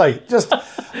 honestly, just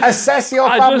assess your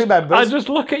family members. I just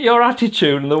look at your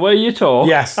attitude and the way you talk.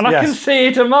 Yes, and I yes. can see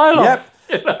it a mile off. Yep.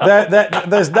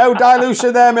 There's no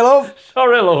dilution there, my love.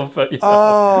 Sorry, love, but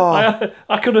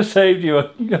I could have saved you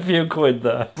a few quid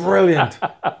there. Brilliant.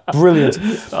 Brilliant.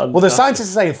 Well, the scientists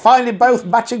are saying finding both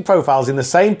matching profiles in the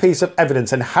same piece of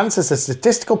evidence enhances the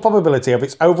statistical probability of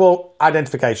its overall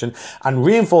identification and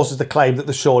reinforces the claim that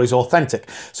the shawl is authentic.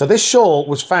 So this shawl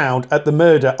was found at the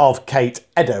murder of Kate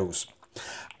Eddowes.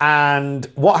 And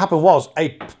what happened was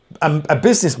a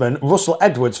businessman, Russell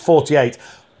Edwards, 48,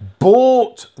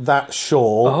 bought that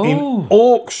shawl in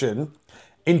auction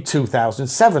in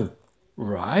 2007.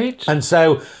 Right. And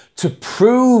so to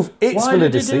prove its Why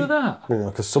validity... did he do that?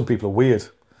 Because some people are weird.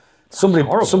 Somebody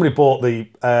bought the...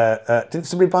 didn't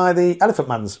somebody buy the Elephant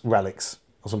Man's relics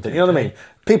or something? You know what I mean?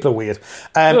 People are weird.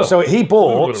 So he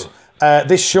bought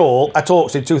this shawl at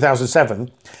auction in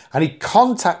 2007 and he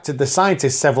contacted the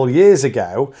scientists several years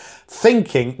ago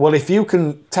thinking, well, if you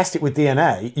can test it with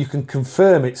DNA, you can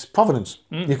confirm its provenance.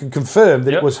 You can confirm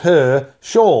that it was her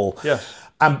shawl. Yes.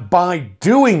 And by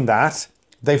doing that,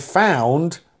 they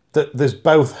found that there's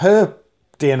both her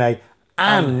DNA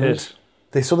and his.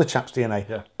 this other chap's DNA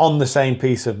Yeah. on the same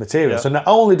piece of material. Yeah. So not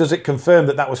only does it confirm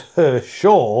that that was her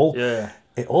shawl, Yeah.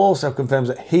 it also confirms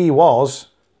that he was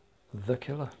The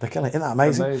killer. the killer. Isn't that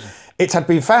amazing? Amazing. It had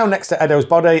been found next to Eddowes'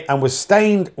 body and was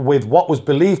stained with what was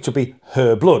believed to be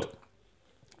her blood.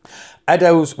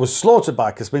 Eddowes was slaughtered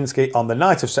by Kosminski on the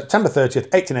night of September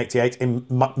 30th, 1888 in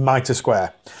Mitre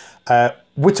Square.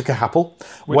 Whitaker Happel,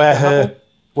 where her... Happel?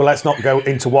 Well, let's not go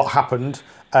into what happened,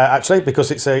 actually,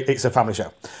 because it's a family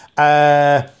show.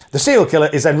 The serial killer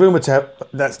is then rumoured to have...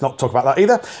 Let's not talk about that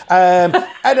either.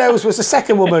 Eddowes was the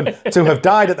second woman to have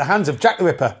died at the hands of Jack the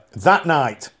Ripper that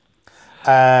night.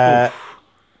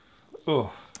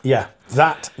 Oh. Yeah,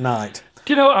 that night.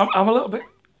 Do you know, I'm a little bit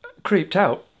creeped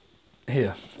out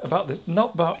here about this,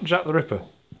 not about Jack the Ripper,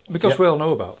 because we all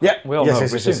know about it. Yeah. We all Yes, know.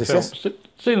 yes, We've yes, seen yes, films,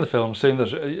 seen the film, seen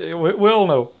this. We all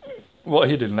know what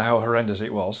he did and how horrendous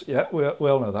it was. Yeah, we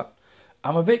all know that.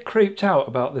 I'm a bit creeped out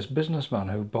about this businessman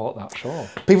who bought that shawl.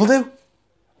 People do.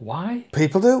 Why?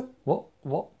 People do.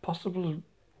 What possible...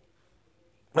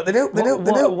 But they do. They do.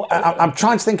 They What- do. what- I'm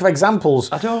trying to think of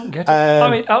examples. I don't get it. I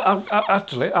mean,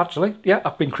 actually, yeah,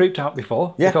 I've been creeped out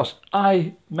before Yeah. because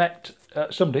I met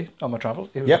somebody on my travel.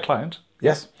 He was Yep. a client.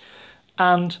 Yes.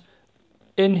 And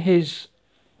in his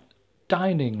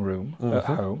dining room at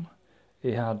home,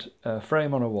 he had a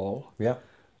frame on a wall Yeah.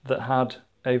 that had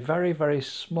a very, very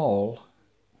small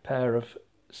pair of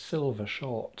silver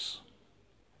shorts.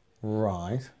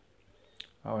 Right.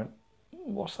 I went,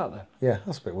 what's that then? Yeah,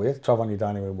 that's a bit weird. Travel on your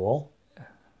dining room wall.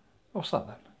 What's that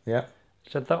then? Yeah. He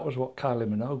said that was what Kylie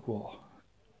Minogue wore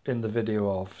in the video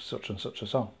of such and such a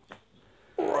song.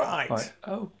 Right. Like,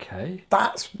 okay.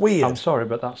 That's weird. I'm sorry,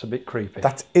 but that's a bit creepy.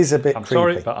 That is a bit I'm creepy.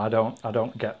 sorry, but I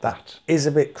don't get that. Is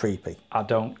a bit creepy. I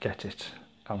don't get it.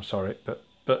 I'm sorry,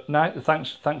 but now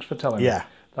thanks for telling Yeah. me.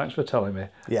 Thanks for telling me.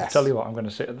 Yes. I tell you what, I'm going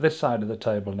to sit at this side of the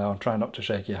table now and try not to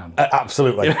shake your hand.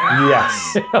 Absolutely.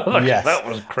 Yes. Yes. That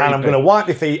was creepy. And I'm going to wipe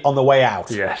your feet on the way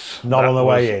out. Yes. Not that on the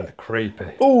way was in. Creepy.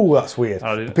 Oh, that's weird.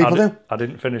 People do. I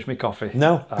didn't finish my coffee.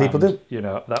 No, people do. You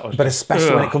know, that was. But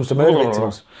especially when it comes to murder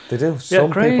victims. They do.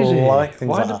 Some crazy. people like things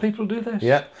Why like do that. people do this?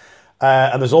 Yeah.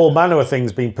 And there's all manner of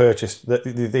things being purchased that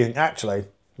they actually,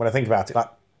 when I think about it, like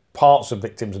parts of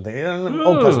victims and things,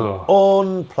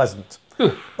 unpleasant.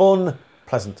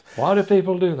 Unpleasant. Why do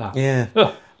people do that? Yeah.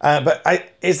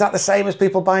 But is that the same as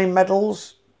people buying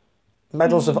medals?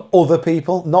 Medals of other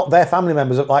people, not their family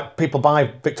members, like people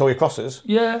buy Victoria Crosses.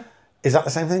 Yeah. Is that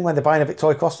the same thing when they're buying a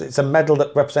Victoria Cross? It's a medal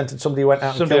that represented somebody who went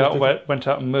out and killed people. Went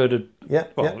out and murdered. Yeah,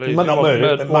 well, yeah. Not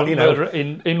murdered, but you know, murder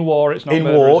in war. It's not in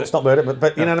murder, war. is It's not murder,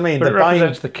 but you know what I mean. But it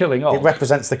represents the killing of. It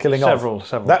represents the killing several.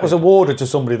 of. That was awarded to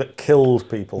somebody that killed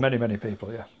people. Many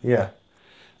people. Yeah. Yeah.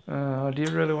 Do you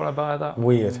really want to buy that?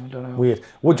 Weird. I don't know. Weird.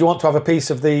 Would you want to have a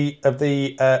piece of the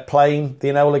plane, the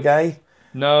Enola Gay?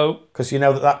 No. Because you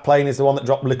know that plane is the one that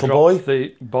dropped Little Boy.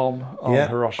 The bomb on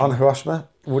Hiroshima. On Hiroshima.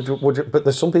 Would you? But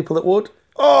there's some people that would.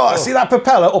 Oh, I see that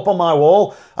propeller up on my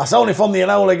wall. That's only from the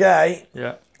Enola Gay.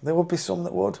 Yeah. There would be some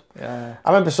that would. Yeah. I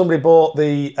remember somebody bought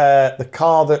the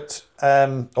car that,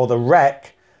 or the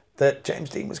wreck that James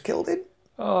Dean was killed in.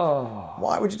 Oh.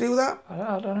 Why would you do that?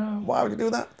 I don't know. Why would you do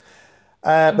that?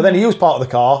 But then he used part of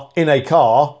the car in a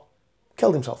car,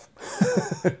 killed himself.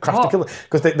 Crashed to kill him.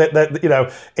 Because, you know,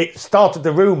 it started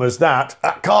the rumours that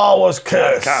car was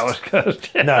cursed. That car was cursed.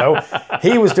 Yeah. No,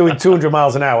 he was doing 200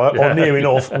 miles an hour or near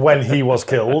enough when he was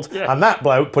killed. Yeah. And that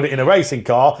bloke put it in a racing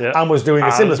car and was doing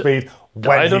a similar speed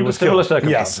when he was killed.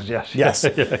 Circumstances, yes. Yes.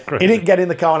 Yeah, he didn't get in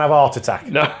the car and have a heart attack.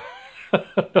 No.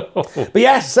 But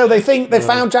yes, so they think they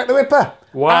found Jack the Ripper.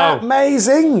 Wow.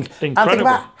 Amazing. Incredible. And think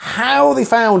about how they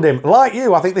found him. Like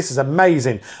you, I think this is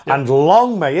amazing. Yep. And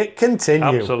long may it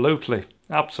continue. Absolutely.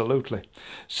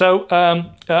 So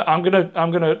I'm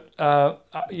gonna.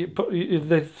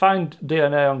 They find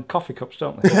DNA on coffee cups,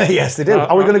 don't they? Yes, they do.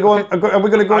 Are we going to go on? Are we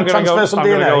going to go and transfer some DNA? I'm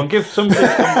going to go and give some of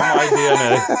my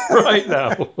DNA right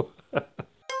now.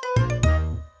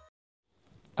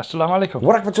 Assalamu alaikum.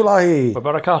 Wa rahmatullahi. Wa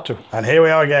barakatuh. And here we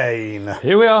are again.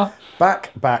 Here we are.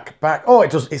 Back. Oh,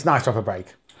 it's nice to have a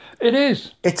break. It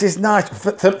is. It is nice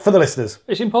for the listeners.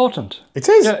 It's important. It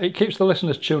is. Yeah, it keeps the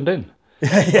listeners tuned in.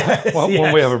 Yes,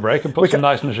 when we have a break and put some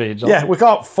nice nasheeds on. Yeah, we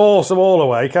can't force them all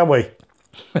away, can we?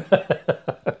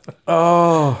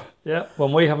 Oh. Yeah,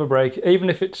 when we have a break, even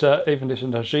if it's a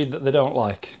nasheed that they don't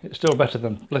like, it's still better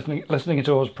than listening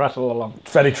to us prattle along.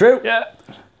 Very true. Yeah.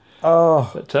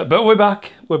 Oh. But we're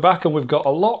back. We're back, and we've got a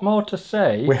lot more to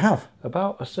say. We have.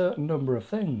 About a certain number of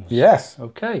things. Yes.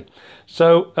 Okay.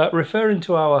 So, referring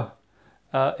to our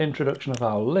introduction of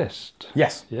our list.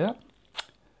 Yes. Yeah.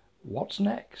 What's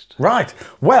next? Right.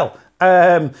 Well,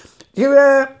 you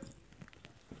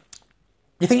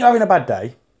think you're having a bad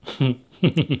day?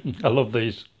 I love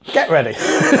these. Get ready.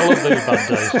 I love these bad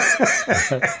days.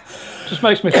 Just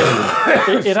makes me feel.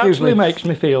 It actually makes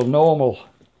me feel normal.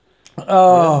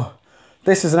 Oh,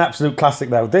 this is an absolute classic,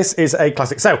 though. This is a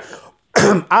classic. So,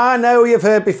 I know you've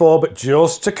heard before, but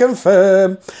just to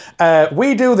confirm,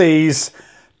 we do these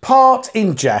part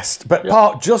in jest, but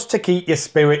part just to keep your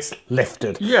spirits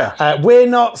lifted. Yeah. We're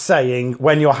not saying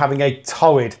when you're having a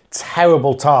torrid,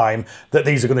 terrible time that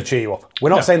these are going to cheer you up. We're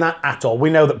not saying that at all.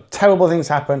 We know that terrible things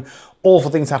happen,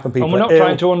 awful things happen. People and we're not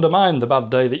trying to undermine the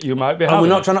bad day that you might be having. And we're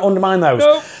not trying to undermine those.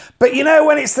 No. But you know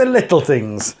when it's the little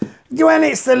things. When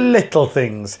it's the little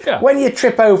things. Yeah. When you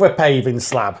trip over a paving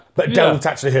slab but don't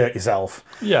actually hurt yourself.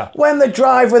 Yeah. When the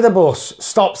driver of the bus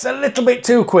stops a little bit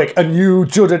too quick and you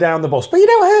judder down the bus, but you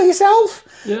don't hurt yourself.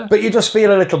 Yeah. But you just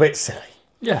feel a little bit silly.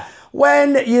 Yeah.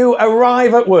 When you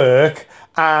arrive at work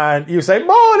and you say,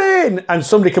 morning, and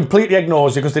somebody completely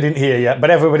ignores you because they didn't hear you, but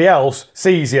everybody else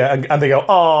sees you and they go,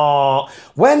 oh.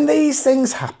 When these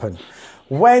things happen,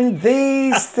 Junaid,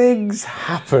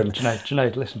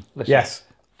 listen. Yes.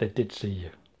 They did see you.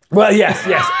 Well, yes.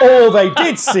 Or they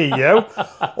did see you.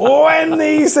 When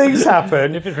these things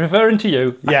happen. If it's referring to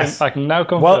you, yes. I can now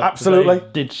confirm. Well, absolutely.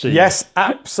 They did see you. Yes,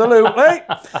 absolutely.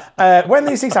 When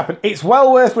these things happen, it's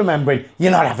well worth remembering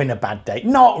you're not having a bad day.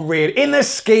 Not really. In the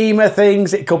scheme of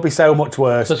things, it could be so much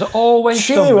worse. There's always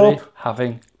somebody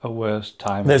having a worse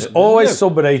time. There's always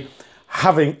somebody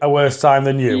having a worse time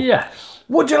than you. Yes.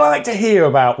 Would you like to hear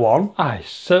about one? I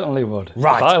certainly would.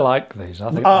 Right. I like these.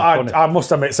 I think they're funny. I must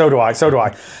admit, so do I.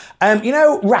 You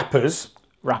know, rappers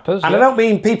Wrappers. And I don't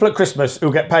mean people at Christmas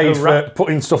who get paid for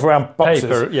putting stuff around boxes.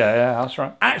 Paper. Yeah, that's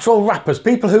right. Actual rappers,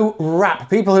 people who rap,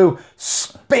 people who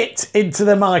spit into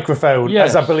the microphone, Yes.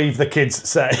 as I believe the kids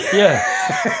say. Yeah.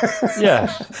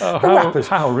 Yes. Oh, Rappers.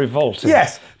 how revolting.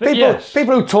 Yes, But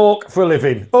people who talk for a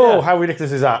living. Oh, Yeah. how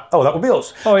ridiculous is that? Oh, that would be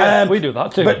us. Oh, yeah, we do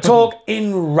that too. But talk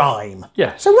in rhyme.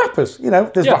 Yeah. So rappers,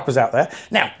 there's Yeah. rappers out there.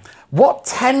 Now, what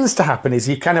tends to happen is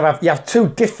you have two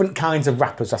different kinds of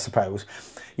rappers, I suppose.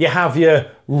 You have your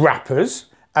rappers,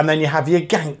 and then you have your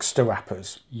gangster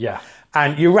rappers. Yeah.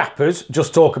 And your rappers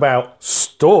just talk about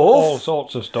stuff. All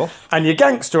sorts of stuff. And your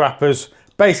gangster rappers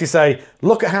basically say,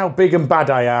 look at how big and bad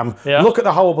I am. Yeah. Look at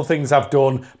the horrible things I've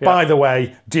done. By the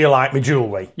way, do you like my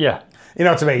jewellery? Yeah. You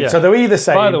know what I mean? Yeah. So they're either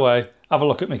saying... By the way, have a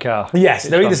look at my car. Yes,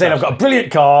 they're either saying, I've got a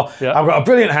brilliant car, Yeah. I've got a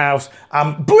brilliant house,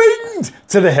 I'm blinged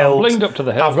to the hilt. blinged up to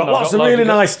the hilt, I've got and I've lots got of loads really of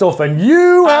nice stuff, and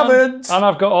you haven't. And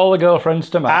I've got all the girlfriends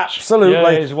to match. Absolutely.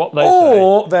 Yeah, is what they say.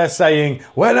 Or they're saying,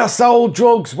 when I sold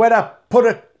drugs, when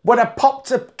I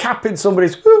popped a cap in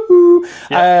somebody's woo-hoo,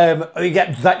 you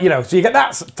get that, so you get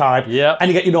that type, Yeah. and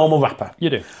you get your normal rapper.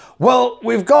 You do. Well,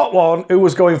 we've got one who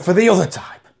was going for the other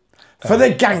type, for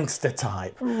the gangster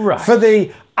type, Right. for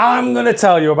the, I'm going to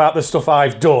tell you about the stuff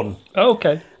I've done.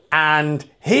 Okay. And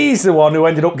he's the one who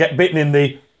ended up getting bitten in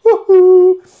the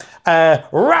woo-hoo,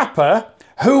 rapper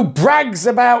who brags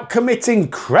about committing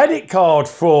credit card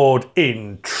fraud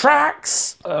in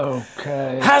tracks,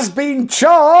 Okay. has been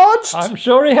charged I'm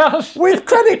sure he has. with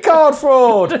credit card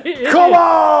fraud. Idiot. Come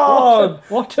on!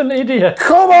 What an idiot.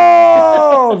 Come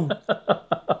on!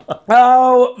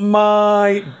 Oh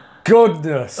my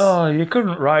goodness. Oh, you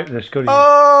couldn't write this, could you?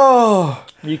 Oh,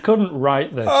 You couldn't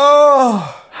write this.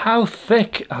 oh. How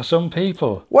thick are some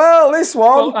people? Well, this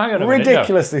one, Hang on a minute.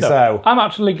 ridiculously No. so. I'm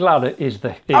actually glad it is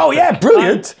the. Oh, yeah,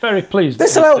 brilliant. I'm very pleased.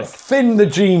 This will help thin the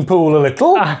gene pool a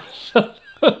little.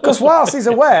 Because whilst he's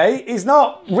away, he's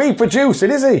not reproducing,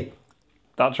 is he?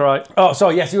 That's right. Oh,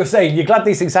 sorry, yes, you were saying you're glad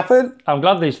these things happen? I'm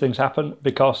glad these things happen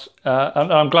because,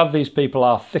 and I'm glad these people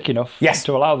are thick enough Yes.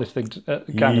 to allow this thing to, kind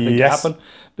of thing to Yes. happen.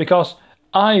 Because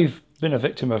I've been a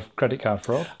victim of credit card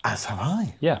fraud. As have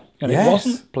I. Yeah, and Yes. it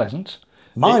wasn't pleasant.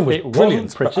 Mine was it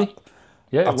brilliant. wasn't pretty.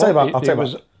 Yeah, I'll tell you about- it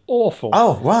was awful.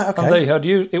 Oh, right, okay. And they had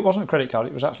used, it wasn't a credit card,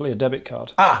 it was actually a debit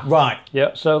card. Ah, right. Yeah,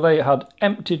 so they had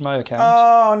emptied my account.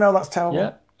 Oh, no, that's terrible.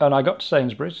 Yeah, and I got to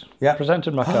Sainsbury's, Yeah.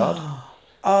 presented my card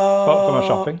Oh, for my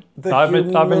shopping. the I had my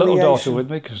little daughter humiliation. with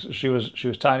me because she was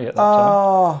tiny at that time.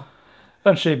 Oh,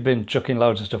 And she'd been chucking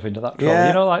loads of stuff into that trolley,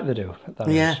 Yeah. like they do. at that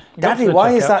yeah. age. Got to Daddy, the why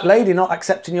is checkout, that lady not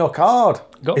accepting your card?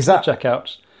 Got Is to that... the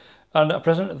checkouts, and I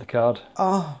presented the card.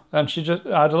 Oh, And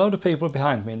I had a load of people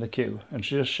behind me in the queue, and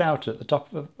she just shouted at the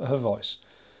top of her voice,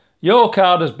 "Your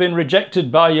card has been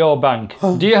rejected by your bank.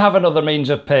 Do you have another means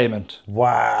of payment?"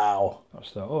 wow. I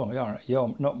thought, oh,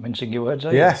 you're not mincing your words,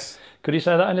 are you? Yes. Could you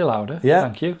say that any louder? Yeah.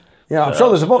 Thank you. Yeah, I'm sure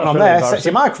there's a button that's on really there. Sets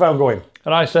your microphone going.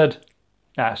 And I said,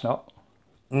 "Nah, it's not.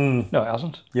 No, it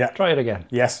hasn't. Yeah. Try it again.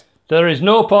 Yes. There is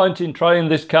no point in trying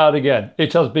this card again.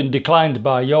 It has been declined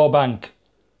by your bank."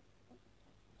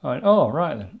 I went, "Oh,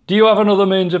 right then. Do you have another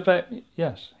means of pay?"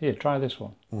 "Yes. Here, try this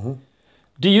one." Mm-hmm.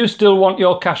 "Do you still want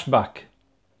your cash back?"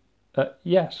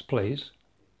 "Yes, please."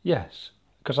 "Yes."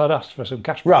 Because I'd asked for some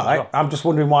cash back. as Right. well. I'm just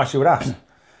wondering why she would ask.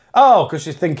 Oh, because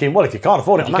she's thinking, well, if you can't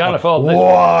afford it, you can't afford this,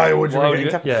 why would you Why be would getting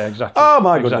you- cash? Yeah, exactly. Oh,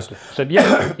 my Exactly. goodness. I said,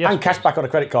 yes, yes. And cash back on a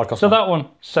credit card costs So money. that one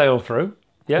sailed through.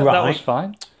 Yeah, that Right. was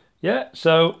fine. Yeah,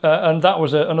 so, and that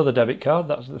was another debit card.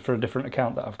 That's for a different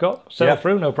account that I've got. Sailed Yeah.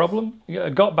 through, no problem.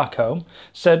 Got back home,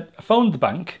 phoned the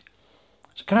bank.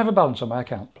 So, "Can I have a balance on my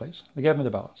account, please?" They gave me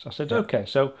the balance. I said, "Okay,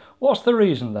 so what's the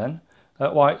reason then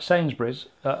why Sainsbury's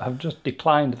have just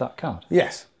declined that card?"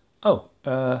 Yes. "Oh,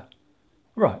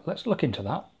 right, let's look into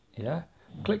that." Yeah.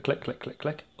 Click, click, click, click,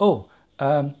 click. "Oh,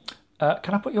 can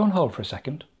I put you on hold for a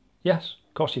second?" "Yes,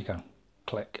 of course you can."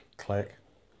 Click. Click.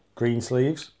 Green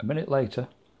sleeves. A minute later,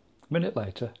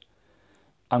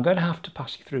 "I'm going to have to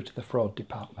pass you through to the fraud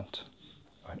department."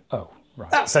 I went, "Oh,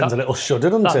 right. That sends a little shudder,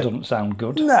 doesn't That it? doesn't sound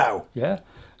good." No. Yeah.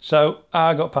 So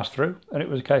I got passed through, and it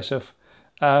was a case of,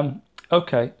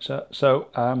 okay,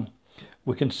 so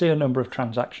we can see a number of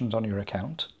transactions on your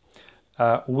account.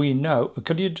 We know.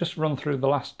 Could you just run through the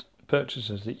last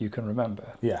purchases that you can remember?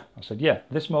 Yeah. I said, "Yeah,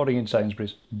 this morning in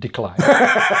Sainsbury's, decline."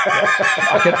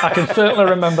 Yeah. I can certainly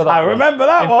remember that. I remember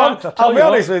that In one. fact, I'll I'll be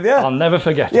honest with you. I'll never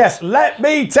forget it. Yes, let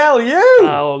me tell you.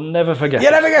 I'll never forget You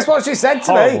it. never guess what she said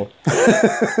to Horrible.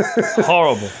 me.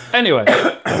 Horrible. Anyway,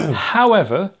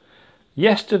 however,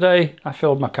 yesterday I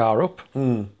filled my car up.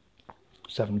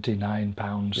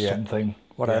 £79 Yeah. something,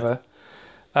 whatever.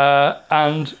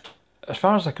 And as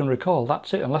far as I can recall,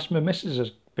 that's it. Unless my missus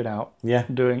has been out Yeah.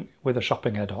 doing with a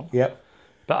shopping head on. Yep.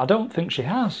 but I don't think she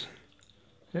has.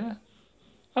 Yeah.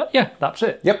 Yeah, that's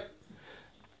it. Yep.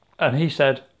 And he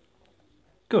said,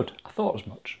 good, I thought as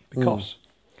much, because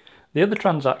the other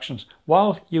transactions,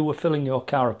 while you were filling your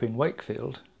car up in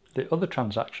Wakefield, the other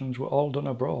transactions were all done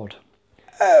abroad.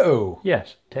 Oh.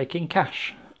 Yes, taking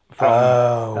cash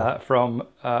from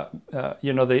the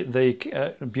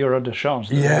Bureau de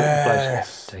Change,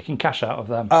 Yes. taking cash out of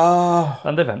them, Oh.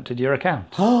 and they've emptied your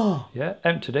account. Yeah,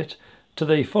 emptied it to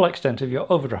the full extent of your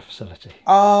overdraft facility.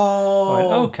 Oh. I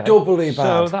went, okay, Doubly bad.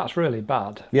 So that's really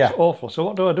bad. Yeah. It's awful. So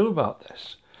what do I do about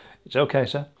this? It's okay,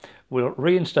 sir. We'll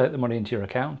reinstate the money into your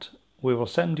account. We will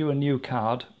send you a new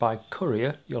card by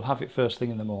courier. You'll have it first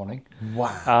thing in the morning.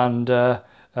 Wow. And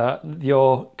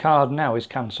your card now is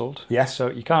cancelled. Yes. So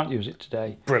you can't use it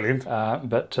today. Brilliant.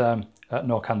 But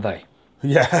nor can they.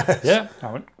 Yes. Yeah.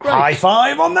 I went, great. High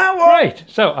five on that one. Great.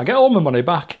 So I get all my money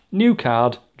back. New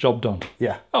card. Job done.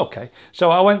 Yeah. Okay. So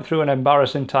I went through an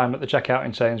embarrassing time at the checkout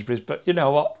in Sainsbury's, but you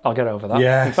know what? I'll get over that.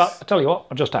 Yes. In fact, I tell you what,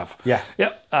 I just have. Yeah.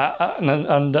 Yep.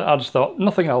 And I just thought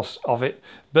nothing else of it.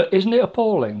 But isn't it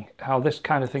appalling how this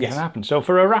kind of thing Yes. can happen? So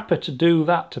for a rapper to do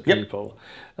that to people,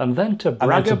 and then to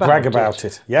brag, brag about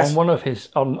it. Yes. on one of his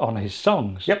on his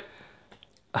songs, Yep.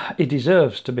 he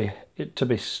deserves to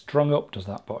be strung up. Does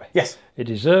that boy? Yes. He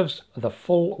deserves the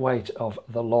full weight of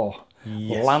the law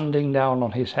landing down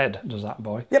on his head. Does that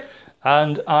boy? Yep.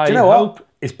 And I Do you know hope. what?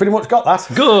 He's pretty much got that.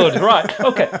 Good. Right.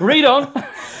 Okay. Read on.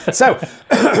 So,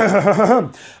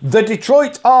 the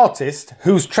Detroit artist,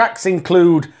 whose tracks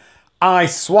include I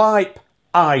Swipe,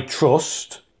 I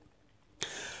Trust,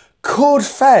 could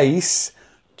face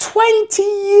 20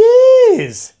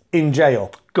 years in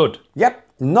jail. Good. Yep,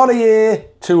 not a year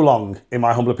too long, in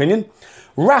my humble opinion.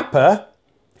 Rapper,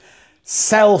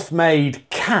 Self-Made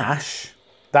Cash,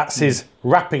 that's his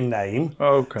rapping name.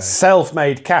 Okay.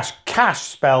 Self-Made Cash, Cash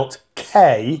spelt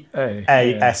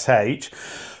K-A-S-H,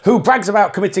 who brags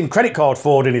about committing credit card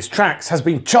fraud in his tracks, has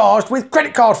been charged with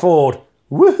credit card fraud.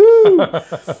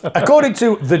 Woohoo! According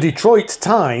to the Detroit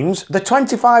Times, the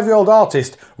 25-year-old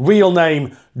artist, real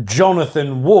name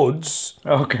Jonathan Woods,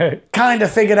 Okay. kind of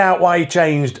figured out why he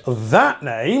changed that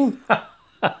name,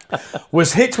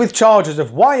 was hit with charges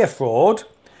of wire fraud,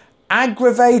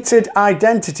 aggravated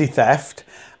identity theft,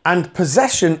 and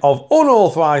possession of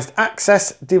unauthorised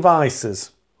access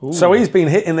devices. So he's been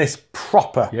hitting this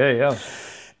proper. Yeah.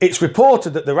 It's reported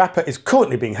that the rapper is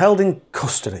currently being held in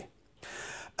custody.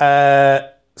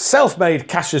 Self-Made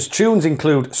Cash's tunes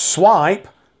include Swipe,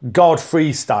 God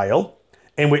Freestyle,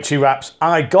 in which he raps,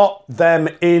 I got them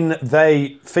in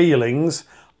they feelings,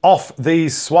 off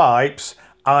these swipes,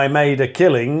 I made a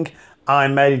killing, I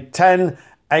made 10,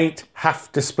 ain't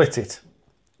have to split it.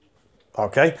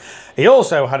 Okay. He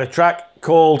also had a track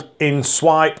called In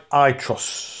Swipe I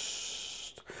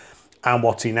Trust. And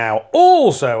what he now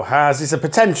also has is a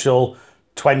potential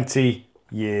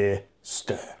 20-year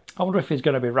stir. I wonder if he's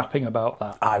going to be rapping about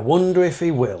that. I wonder if he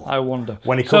will. I wonder.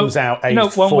 When he comes out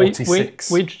aged when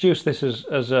 46. we introduced this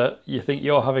as a, you think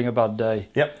you're having a bad day,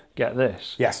 Yep. get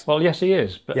this. Yes. Well, yes, he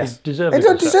is, but Yes. deservedly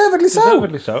Deservedly so.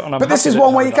 Deservedly so. And I'm But this happy is that one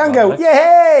he's where you having can that go,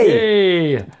 bad day.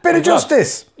 yay! Yay! Bit of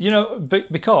justice. You know,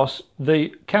 because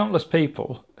the countless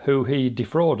people who he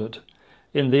defrauded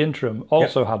in the interim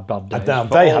also had bad days. Now, for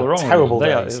they all had the wrong terrible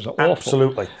reasons. days. It was awful.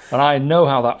 Absolutely. And I know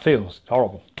how that feels. It's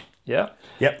horrible. Yeah.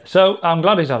 Yep. So I'm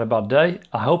glad he's had a bad day.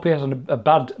 I hope he has a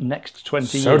bad next 20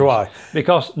 years. So do I.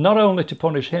 Because not only to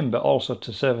punish him, but also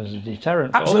to serve as a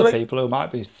deterrent for Absolutely. other people who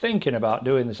might be thinking about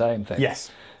doing the same thing. Yes.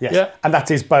 Yeah. And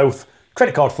that is both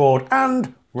credit card fraud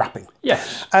and rapping.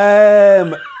 Yes.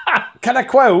 Can I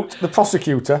quote the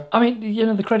prosecutor? I mean, you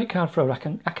know, the credit card fraud, I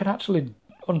can actually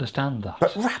understand that.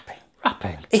 But rapping.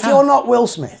 Rapping. If you're not Will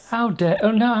Smith. How dare?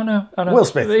 Oh no, I know. Will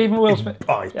Smith. Even Will He's- Smith.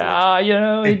 oh, he's You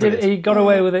know, he He's did. brilliant. He got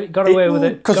away with it. Got away with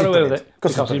it. 'cause Got he's away with brilliant. it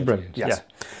 'Cause because he's he's brilliant. Yes.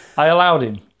 Yeah.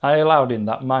 I allowed him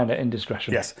that minor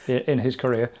indiscretion. Yes. In his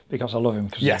career because I love him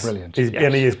because Yes. he's brilliant. And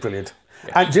Yes. he is brilliant.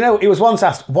 And do you know, he was once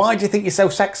asked, why do you think you're so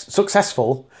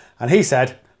successful? And he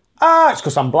said, it's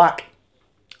because I'm black.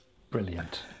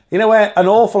 Brilliant. You know where an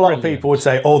awful lot of Brilliant. people would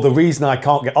say, the reason I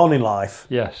can't get on in life,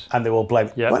 Yes. and they will blame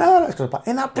it. Yeah. Well, no, that's because I'm black.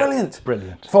 Isn't that brilliant?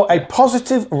 Brilliant. For a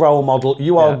positive role model,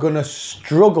 you are Yeah. going to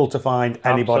struggle to find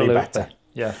anybody Absolutely. better.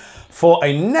 Yeah. For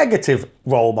a negative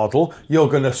role model, you're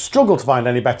going to struggle to find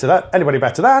anybody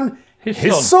better than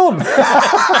His son.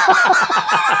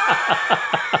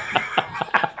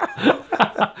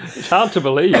 It's hard to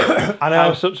believe I know.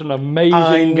 how such an amazing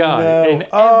I guy know. in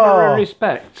Oh. every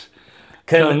respect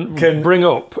can bring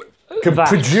up that.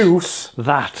 produce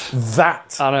That.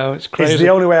 that. I know, it's Is crazy. the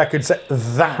only way I could say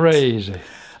that. Crazy.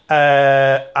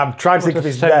 I'm trying to think of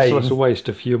his senseless name. waste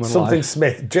of human Something life.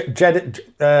 Smith.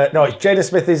 No, it's Jada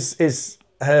Smith is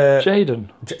her... Jaden.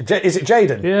 Is it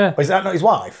Jaden? Yeah. Or is that not his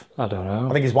wife? I don't know.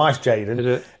 I think his wife's Jaden. Is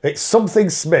it? It's something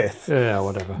Smith. Yeah,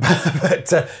 whatever. But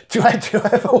do you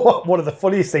ever want one of the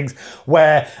funniest things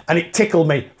where, and it tickled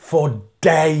me for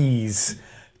days.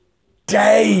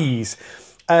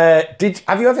 Have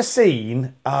you ever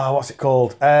seen, what's it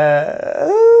called?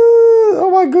 Oh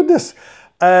my goodness.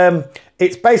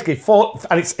 It's basically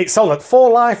it's sold like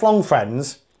 4 lifelong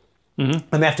friends, and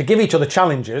they have to give each other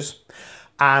challenges.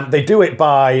 And they do it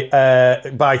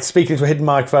by speaking to a hidden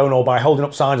microphone or by holding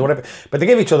up signs or whatever. But they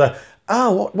give each other,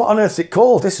 what on earth is it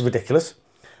called? This is ridiculous.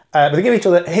 But they give each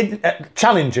other hidden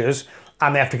challenges,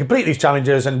 and they have to complete these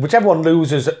challenges. And whichever one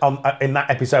loses in that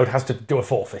episode has to do a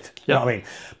forfeit. You know what I mean?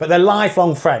 But they're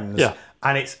lifelong friends,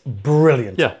 and it's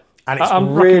brilliant. Yeah. And it's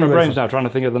I'm really, racking my brains really now trying to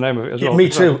think of the name of it as well. me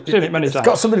too. I've seen it many times. It's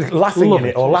got somebody laughing Love in it,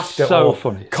 it. or It's laughter, so or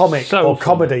funny. comic, So or funny.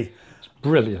 comedy.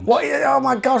 Brilliant. Oh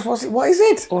my gosh, what is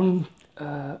it?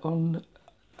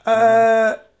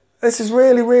 This is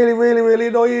really, really, really, really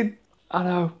annoying. I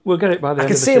know. We'll get it by the I end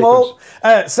can of the see them all.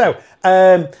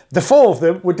 The 4 of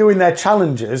them were doing their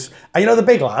challenges, and you know the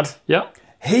big lad? Yeah.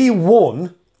 He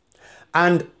won,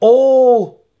 and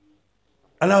all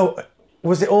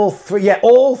 3? Yeah,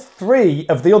 all 3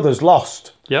 of the others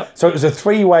lost. Yeah. So it was a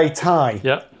 3-way tie.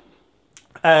 Yeah.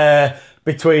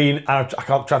 Between, I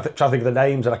can't try to think of the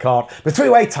names, and I can't, but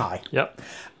 3-way tie. Yep.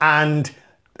 And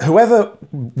whoever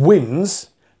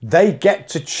wins, they get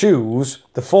to choose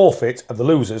the forfeit of the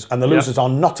losers, and the losers are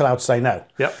not allowed to say no.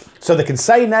 Yep. So they can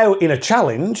say no in a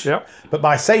challenge, but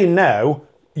by saying no,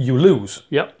 you lose.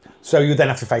 Yep. So you then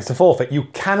have to face the forfeit. You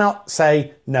cannot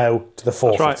say no to the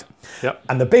forfeit. That's right. Yep.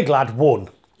 And the big lad won.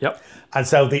 Yep. And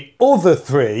so the other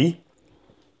 3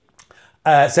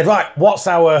 said, right, what's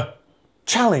our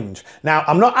challenge? Now,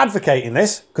 I'm not advocating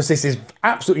this because this is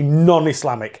absolutely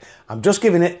non-Islamic. I'm just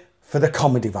giving it for the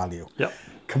comedy value. Yep.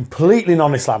 Completely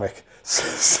non-Islamic.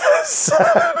 So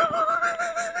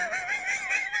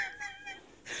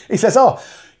he says,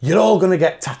 you're all going to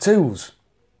get tattoos.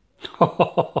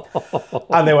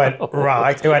 And they went,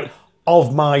 right. He went,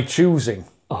 of my choosing.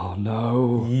 Oh,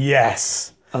 no.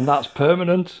 Yes. And that's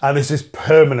permanent? And this is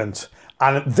permanent.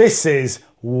 And this is,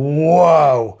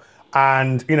 whoa.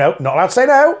 And, not allowed to say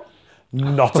no.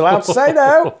 Not allowed to say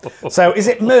no. So is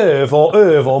it Merv or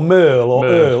Irv or Merle or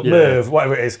Merv, Merv,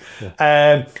 whatever it is.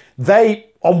 Yeah. They,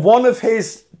 on one of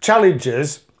his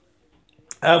challenges,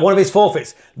 one of his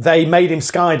forfeits, they made him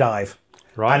skydive.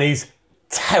 Right. And he's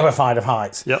terrified of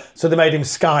heights. Yep. So they made him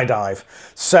skydive.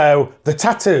 So the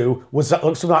tattoo looks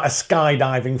something like a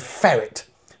skydiving ferret.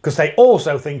 Because they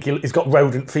also think he's got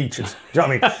rodent features. Do you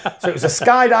know what I mean? So it was a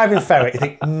skydiving ferret, you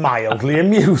think, mildly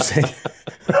amusing.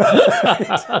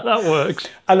 That works.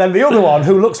 And then the other one,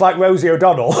 who looks like Rosie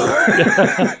O'Donnell,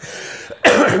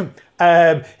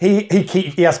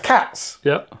 he has cats.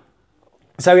 Yep.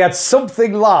 So he had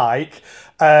something like,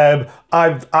 I'm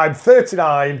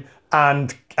 39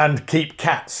 and keep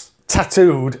cats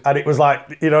tattooed. And it was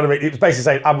like, you know what I mean? It was basically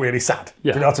saying, I'm really sad.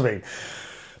 Yeah. Do you know what I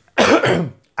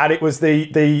mean? And it was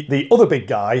the other big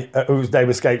guy whose name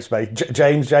escapes me,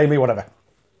 Jamie, whatever.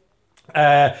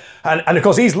 And of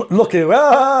course he's looking.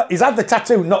 He's had the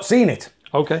tattoo, not seen it.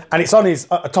 Okay. And it's on his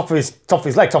top of his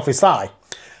leg, top of his thigh.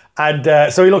 And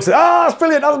so he looks at, that's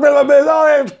brilliant, that's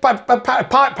brilliant,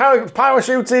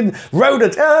 parachuting,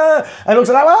 rodent, and looks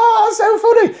at that, that's so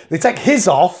funny. They take his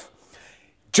off.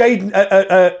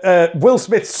 Will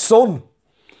Smith's son.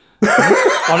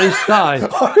 On his thigh.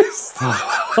 On his thigh.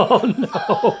 Oh no.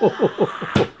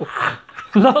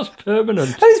 That's permanent.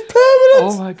 And it's permanent.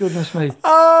 Oh my goodness me.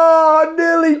 Oh, I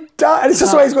nearly died. And it's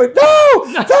just the way he's going,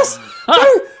 no, that's,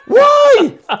 no,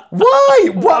 why?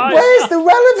 Where's the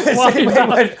relevance?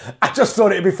 I just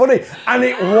thought it'd be funny. And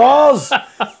it was.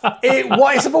 He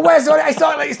said, but where's the, it's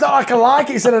not like I like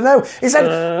it. He said, I know. He said,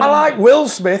 I like Will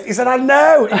Smith. He said, I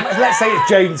know. Let's say it's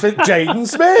Jaden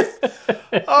Smith.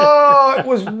 Oh, it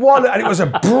was one, and it was a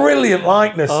brilliant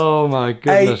likeness. Oh my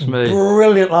goodness me.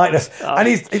 Brilliant likeness. And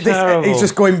he's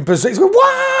just going berserk. He's going,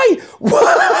 why?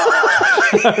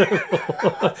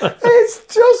 It's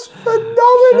just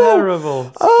phenomenal.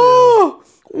 Terrible. Oh,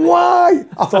 why?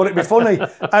 I thought it'd be funny.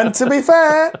 And to be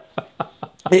fair,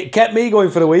 it kept me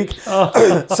going for the week.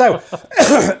 So,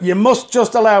 you must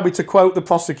just allow me to quote the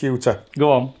prosecutor.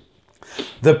 Go on.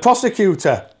 The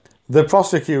prosecutor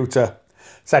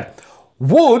said,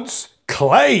 Woods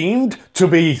claimed to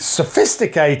be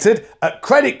sophisticated at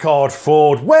credit card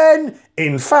fraud when,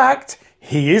 in fact,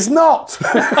 he is not,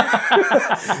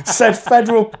 said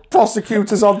federal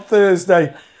prosecutors on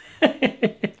Thursday.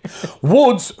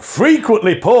 Woods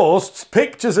frequently posts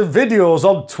pictures and videos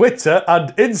on Twitter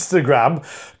and Instagram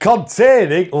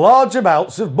containing large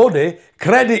amounts of money,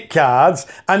 credit cards,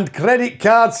 and credit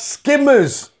card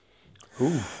skimmers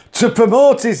to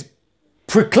promote his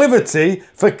proclivity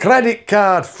for credit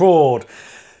card fraud.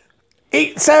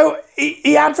 He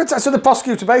advertised, so the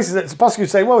prosecutor basically, the prosecutor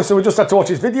saying, well, so we just had to watch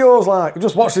his videos, we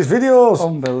just watched his videos.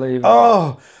 Unbelievable.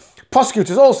 Oh.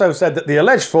 Prosecutors also said that the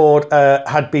alleged fraud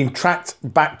had been tracked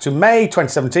back to May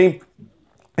 2017.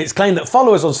 It's claimed that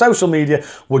followers on social media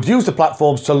would use the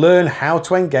platforms to learn how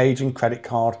to engage in credit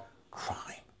card crime.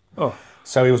 Oh.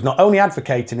 So he was not only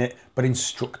advocating it, but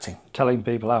instructing. Telling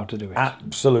people how to do it.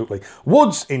 Absolutely.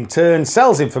 Woods, in turn,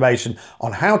 sells information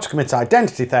on how to commit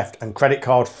identity theft and credit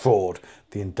card fraud,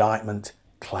 the indictment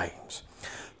claims.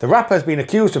 The rapper has been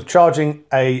accused of charging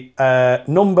a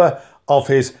number of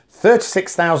his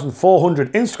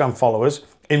 36,400 Instagram followers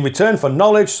in return for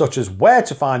knowledge such as where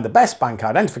to find the best bank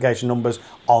identification numbers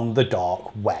on the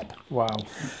dark web. Wow.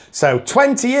 So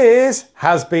 20 years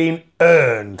has been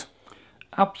earned.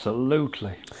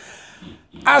 Absolutely.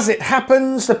 As it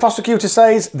happens, the prosecutor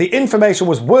says, the information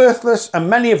was worthless and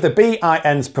many of the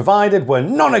BINs provided were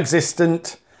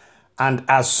non-existent, and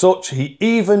as such, he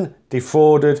even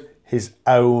defrauded his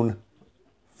own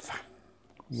family.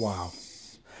 Wow.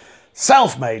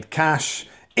 Self-made cash,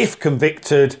 if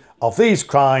convicted of these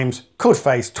crimes, could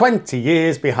face 20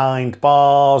 years behind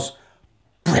bars.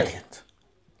 Brilliant.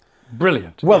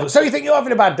 Brilliant. Well, so you think you're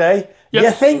having a bad day? Yep.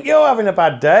 You think you're having a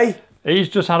bad day? He's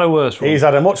just had a worse one. He's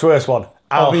had a much worse one.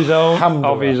 Of his own.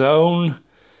 Alhamdulillah.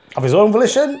 Of his own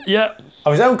volition? Yeah.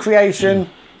 Of his own creation,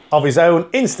 of his own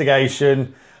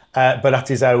instigation, but at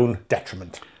his own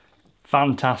detriment.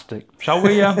 Fantastic. Shall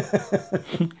we?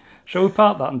 Shall we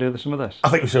part that and do some of this? I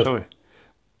think we should. Shall we?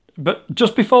 But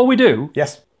just before we do,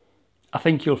 Yes. I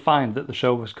think you'll find that the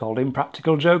show was called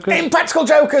Impractical Jokers. Impractical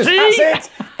Jokers! See? That's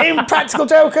it! Impractical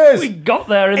Jokers! We got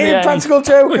there in the end. Impractical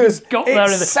Jokers! We got there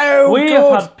in the It's so We good.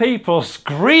 have had people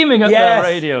screaming at Yes. their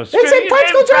radios. It's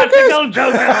Impractical Jokers!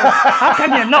 How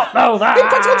can you not know that?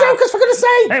 Impractical Jokers, for goodness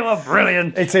sake! They were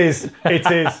brilliant. It is.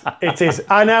 It is.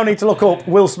 I now need to look up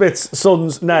Will Smith's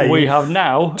son's name. We have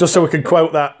now, Just so we can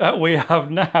quote that.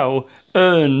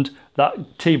 earned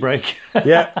that tea break.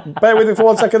 Yeah. Bear with me for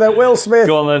 1 second there. Will Smith,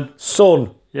 Go on then.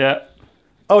 son. Yeah.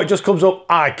 Oh, it just comes up.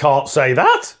 I can't say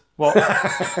that. What?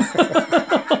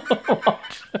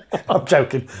 I'm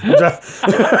joking.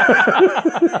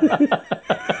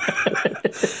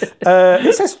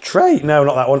 It says Trey. No,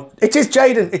 not that one. It is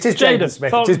Jaden. It is Jaden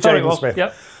Smith. It is Thought it Jaden was. Smith.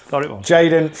 Yep. Thought it was.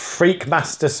 Jaden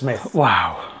Freakmaster Smith.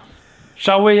 Wow.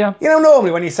 Shall we? You know,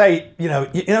 normally when you say,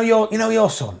 your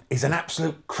son is an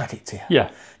absolute credit to you.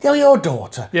 Yeah. You know, your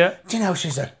daughter. Yeah. Do you know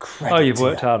she's a credit? Oh, you've to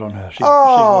worked you? hard on her. She's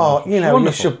Oh, she's you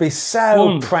wonderful. should be so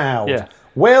Wonderful. proud. Yeah.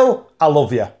 Will, I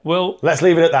love you. Will, Let's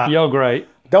leave it at that. you're great.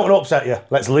 Don't want to upset you.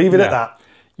 Let's leave it at that.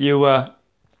 You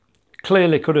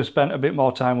clearly could have spent a bit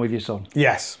more time with your son.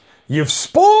 Yes. You've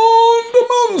spawned a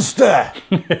monster.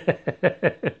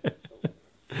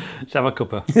 Let's have a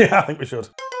cuppa. Yeah, I think we should.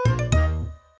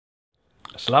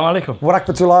 Assalamu alaikum. Wa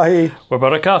rahmatullahi. Wa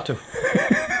barakatuh.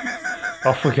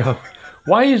 Off we go.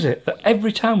 Why is it that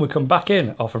every time we come back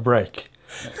in off a break,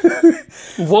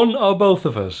 one or both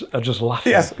of us are just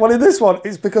laughing? Yes, well, in this one,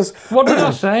 it's because What did I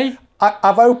say?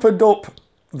 I've opened up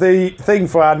the thing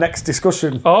for our next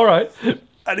discussion, All right. and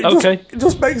it, Okay. it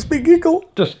just makes me giggle.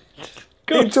 Just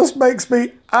good. It just makes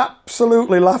me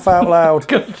absolutely laugh out loud.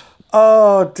 Good.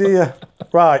 Oh, dear.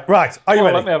 Right. Are you Come on,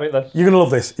 ready? let me have it then. You're going to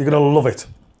love this. You're going to love it.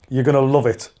 You're going to love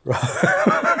it.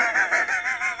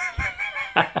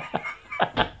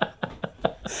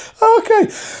 Okay.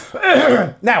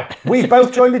 Now, we've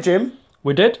both joined the gym.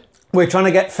 We did. We're trying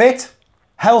to get fit,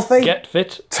 healthy, Get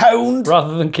fit toned.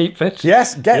 rather than keep fit.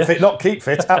 Yes, get fit, not keep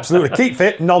fit. Absolutely. Keep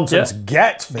fit, nonsense. Yeah.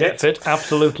 Get fit. Get fit,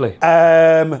 absolutely.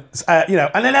 And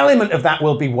an element of that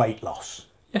will be weight loss.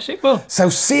 Yes, it will. So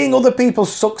seeing other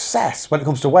people's success when it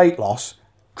comes to weight loss,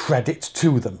 credit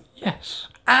to them. Yes.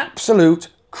 Absolute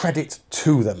credit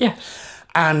to them. Yes.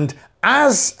 And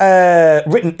as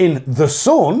written in The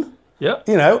Sun, Yep.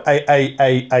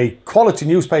 a quality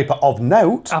newspaper of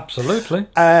note, Absolutely.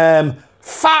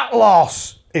 fat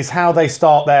loss is how they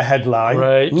start their headline.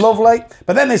 Right. Lovely.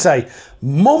 But then they say,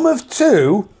 mum of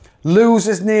two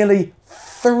loses nearly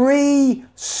 3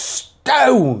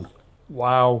 stone.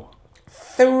 Wow.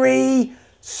 3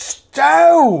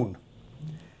 stone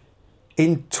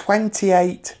in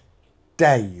 28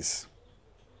 days.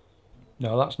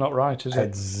 No, that's not right, is it?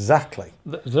 Exactly.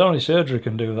 There's only surgery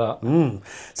can do that.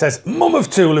 Says, mum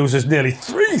of two loses nearly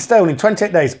 3 stone in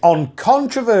 28 days on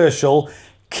controversial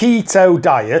keto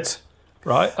diet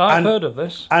Right, I've heard of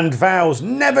this. And vows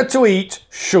never to eat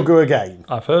sugar again.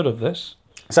 I've heard of this.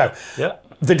 So, Yeah.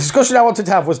 the discussion I wanted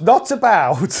to have was not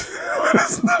about...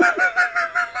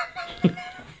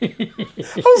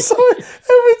 I'm sorry,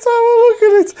 every time I look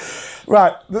at it.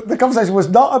 Right, the conversation was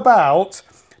not about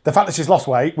the fact that she's lost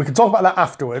weight. We can talk about that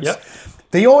afterwards. Yep.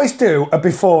 They always do a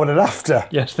before and an after.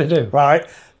 Yes, they do. Right?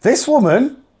 This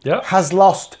woman Yep. has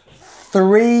lost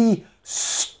 3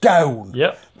 stone.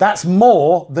 Yep. That's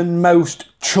more than most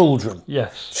children.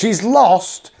 Yes. She's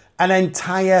lost an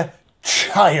entire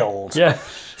child. Yes.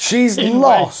 She's In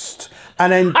lost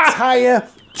an entire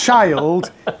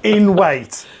child in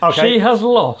weight. Okay. She has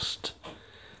lost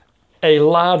a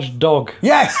large dog.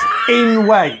 Yes, in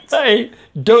weight. A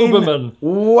Doberman.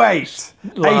 Weight.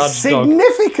 Large A dog.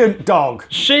 significant dog.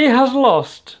 She has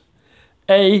lost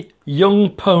a young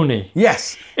pony.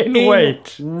 Yes. In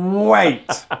weight.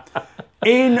 Weight.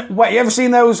 In weight. You ever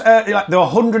seen those, like the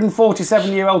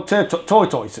 147-year-old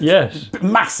tortoises? Yes.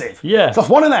 Massive. Yeah. Just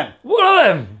one of them. One of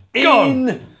them. Gone.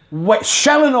 In weight.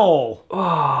 Shell and all.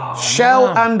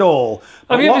 Shell and all.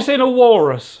 Have you ever seen a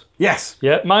walrus? Yes.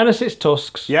 Yeah, minus its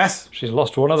tusks. Yes. She's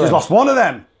lost one of them. She's lost one of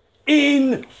them.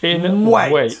 In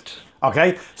weight.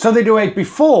 Okay. So they do a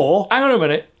before. Hang on a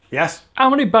minute. Yes. How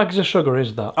many bags of sugar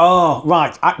is that? Oh,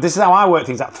 right. This is how I work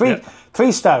things out.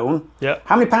 3 stone. Yeah.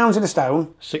 How many pounds in a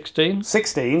stone? 16.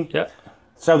 16. Yeah.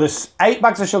 So there's 8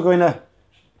 bags of sugar in a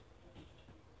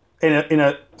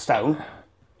stone.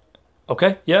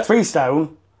 Okay. Yeah. 3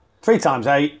 stone. 3 times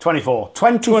 8, 24.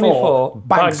 24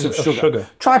 bags of sugar.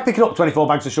 Try picking up 24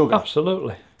 bags of sugar.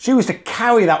 Absolutely. She used to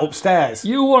carry that upstairs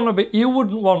You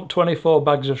wouldn't want 24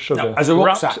 bags of sugar No, as a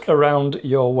rucksack. wrapped around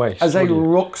your waist. as a would you?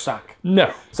 rucksack.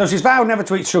 No. So she's vowed never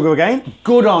to eat sugar again.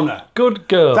 Good on her. Good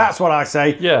girl. That's what I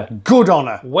say. Yeah. Good on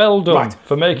her. Well done Right.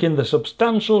 for making the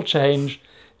substantial change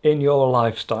in your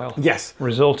lifestyle. Yes.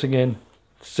 Resulting in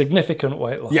significant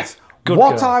weight loss. Yes. Good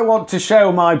What girl. I want to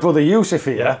show my brother Yusuf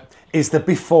here Yeah. is the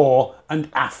before and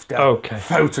after Okay.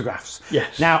 photographs.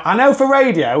 Yes. Now, I know for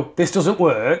radio this doesn't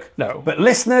work. No. But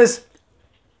listeners,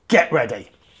 get ready.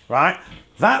 Right?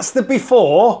 That's the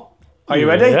before. Are you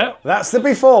ready? Yeah. That's the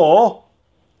before.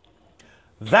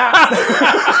 That's the...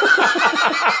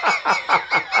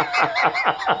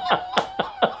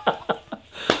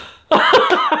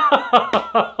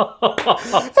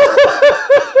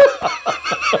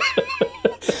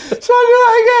 Shall I do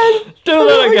that again? Do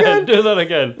that again. Do that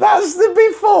again. That's the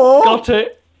before. Got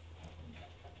it.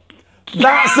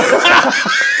 That's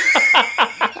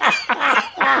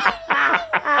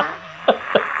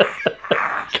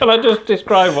Can I just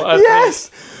describe what I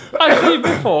yes. I see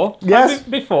before. Yes.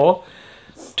 Before.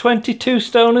 22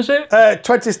 stone, is it?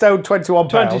 20 stone, 21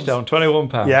 pounds. 20 stone, 21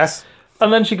 pounds. Yes.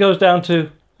 And then she goes down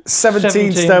to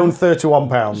 17 stone, 31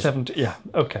 pounds. 70. Yeah,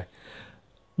 okay.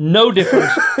 No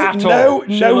difference at all. No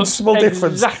She noticeable looks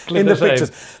difference exactly in the same.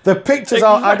 pictures. The pictures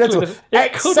are Exactly identical. the-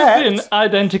 It could have been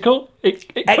identical.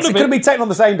 It could have Could been. have been taken on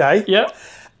the same day. Yeah.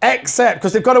 Except,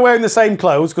 because they've got to wear in the same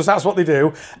clothes, because that's what they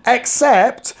do.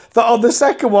 Except that on the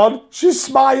second one, she's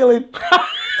smiling.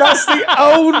 That's the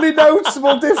only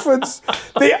noticeable difference.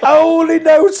 The only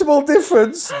noticeable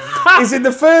difference is in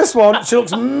the first one, she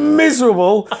looks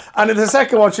miserable, and in the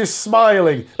second one, she's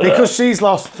smiling because she's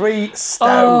lost 3 stone.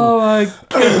 Oh my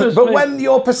goodness But me. when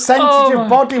your percentage Oh, of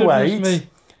body my weight goodness me.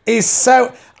 is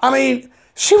so, I mean,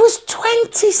 she was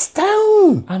 20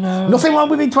 stone. I know. Nothing wrong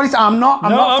with being 20 stone. I'm not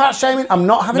fat shaming. I'm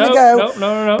not having a go.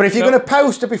 No. But if you're going to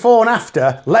post a before and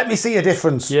after, let me see a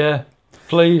difference. Yeah,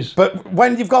 please. But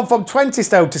when you've gone from 20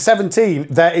 stone to 17,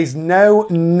 there is no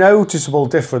noticeable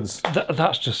difference.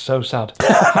 That's just so sad.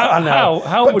 I know.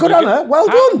 How But would good you on get- her. Well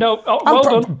how- done. No, oh, I'm well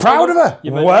done. proud of her.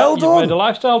 You made Well You done. made a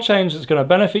lifestyle change that's going to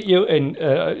benefit you in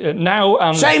now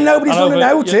and. Shame nobody's and gonna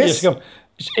over notice. years to come.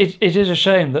 It is a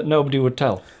shame that nobody would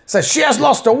tell. So she has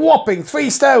lost a whopping 3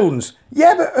 stones.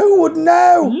 Yeah, but who would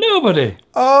know? Nobody.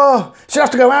 Oh, she'd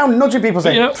have to go around nudging people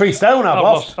saying, You know, 3 stone I've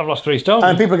lost. I've lost 3 stone.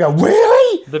 And people go,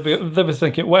 really? They'll be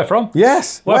thinking, where from?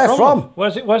 Yes. Where from?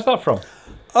 Where's that from?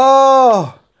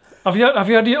 Oh. Have you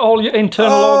had all your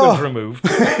internal organs removed?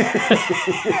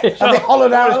 Have they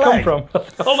hollowed out a Where's it leg? come from?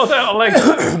 Hollowed out a leg.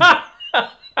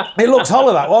 It looks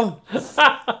hollow, that one.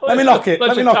 Let me knock it.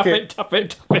 Let me knock it. Tap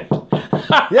it.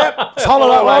 Yep, it's hollow,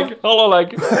 that one. Hollow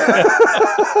leg. Of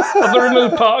the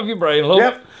removed part of your brain, love.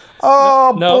 Yep.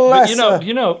 Oh, No, bless but her.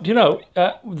 you know.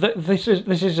 This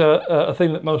is a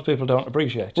thing that most people don't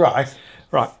appreciate. Right.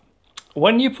 Right.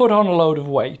 When you put on a load of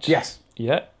weight. Yes.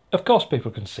 Yeah. Of course,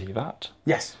 people can see that.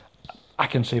 Yes. I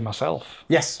can see myself.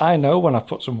 Yes. I know when I've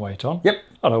put some weight on. Yep.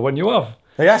 I know when you have.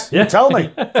 Yes, you tell me.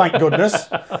 Thank goodness.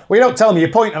 Well, you don't tell me. You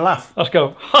point and laugh. Let's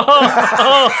go.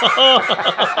 Oh,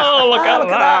 look at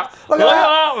that. Look at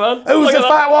that. Man. Who's Look the at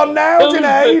fat one now,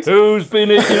 Junaid? Who's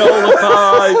been eating all the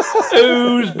pies?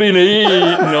 Who's been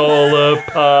eating all the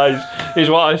pies? Is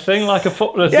what I sing like a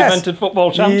cemented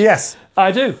football chant. Yes.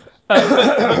 I do.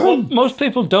 But what most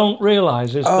people don't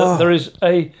realise is that there is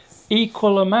a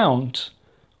equal amount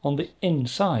on the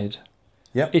inside.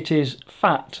 Yep. It is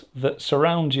fat that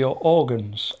surrounds your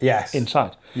organs Yes.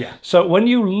 inside. Yeah. So when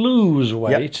you lose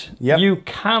weight, Yep. you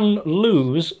can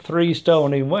lose 3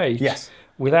 stone in weight Yes.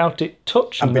 without it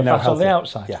touching And be the no fat on the healthy.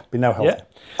 outside. Yeah, be no healthy. Yeah.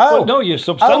 Oh. Well, no, you're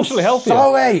substantially healthier.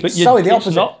 Sorry, But sorry, the it's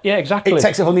opposite. Not, yeah, exactly. It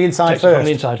takes it from the inside Takes it first. from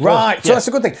the inside first, Right, so yeah. that's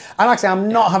a good thing. And like I say, I'm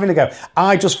not having a go.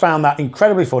 I just found that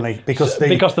incredibly funny because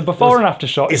the before and after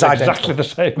shot is exactly the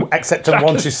same. Except the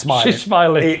one she's smiling. She's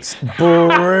smiling. It's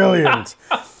brilliant.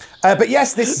 But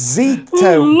yes, this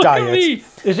Zito Look diet. at me.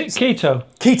 Is it keto?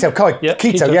 Keto, Yep,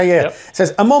 keto, keto, yeah. yep.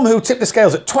 Says a mum who tipped the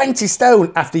scales at 20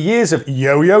 stone after years of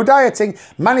yo-yo dieting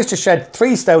managed to shed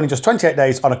 3 stone in just 28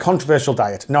 days on a controversial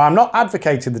diet. Now, I'm not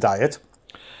advocating the diet.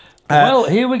 Well,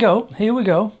 here we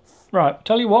go. Right,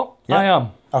 tell you what, I am.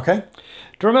 Okay.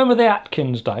 Do you remember the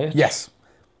Atkins diet? Yes.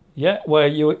 Yeah, where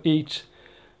you eat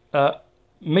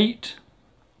meat,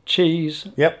 cheese,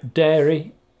 Yep.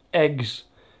 dairy, eggs,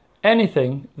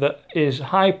 anything that is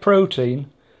high protein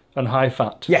and high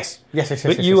fat. Yes. Yes.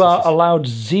 But you are allowed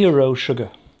 0 sugar,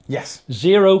 Yes.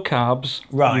 0 carbs.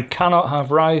 Right. You cannot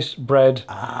have rice, bread,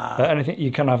 anything.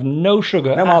 You can have no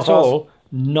sugar No at Mars all.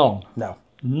 None. No.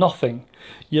 Nothing.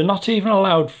 You're not even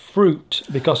allowed fruit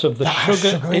because of the That has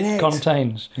sugar, sugar in it it.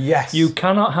 contains. Yes. You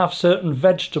cannot have certain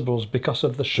vegetables because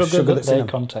of the sugar that that's in they them.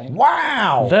 contain.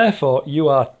 Wow. Therefore, you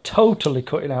are totally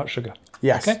cutting out sugar.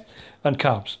 Yes. Okay? And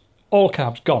carbs. All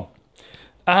carbs gone.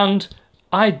 And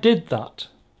I did that.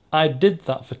 I did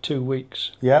that for 2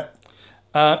 weeks. Yeah.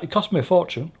 It cost me a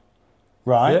fortune.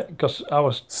 Right. Yeah, because I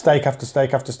was. Steak after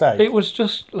steak after steak. It was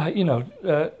just like,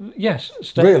 yes,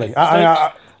 steak. Really?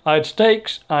 I had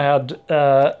steaks. I had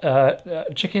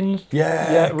chickens.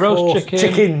 Yeah. Roast course. chicken.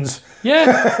 Chickens.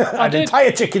 Yeah, I did.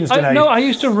 Entire chickens today. No, I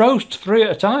used to roast 3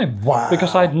 at a time. Wow.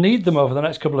 Because I'd need them over the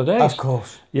next couple of days. Of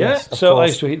course. Yeah. Yes, of So I course.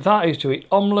 used to eat that. I used to eat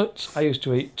omelettes. I used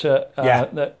to eat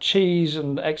the cheese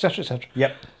and etc. etc.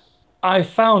 Yep. I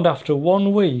found after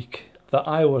 1 week that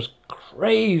I was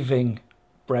craving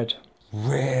bread.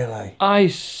 Really? I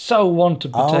so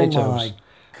wanted potatoes. Oh my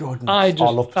goodness. I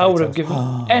love I would have potatoes.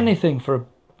 given anything for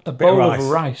a Bit of bowl of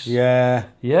rice. Yeah.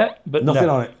 Yeah, but Nothing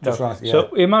no, on it, just no. rice, yeah.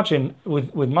 So imagine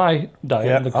with my diet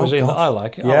Yeah. and the Oh, cuisine that gosh. I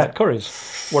like, I Yeah. like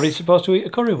curries. What are you supposed to eat a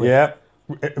curry with? Yeah.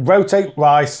 Rotate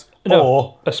rice No,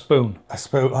 or a spoon. a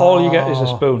spoon. All you get is a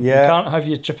spoon. Yeah. You can't have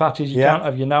your chapatis, you Yeah. can't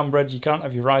have your naan bread, you can't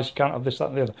have your rice, you can't have this, that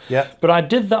and the other. Yeah. But I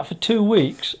did that for 2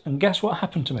 weeks and guess what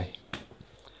happened to me?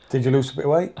 Did you lose a bit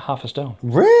of weight? Half a stone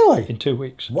Really? in 2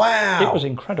 weeks. Wow. It was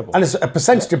incredible. And as a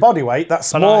percentage of body weight,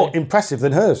 that's And more I- impressive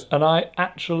than hers. And I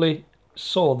actually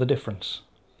saw the difference.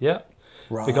 Yeah.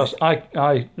 Right. Because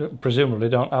I presumably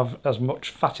don't have as much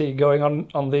fatty going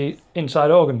on the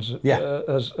inside organs Yeah.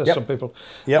 as Yep. some people.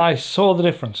 Yep. I saw the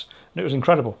difference, and it was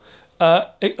incredible.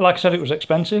 Like I said, it was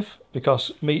expensive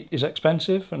because meat is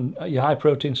expensive and your high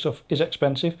protein stuff is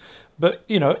expensive. But,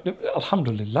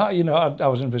 alhamdulillah, I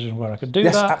was in a position where I could do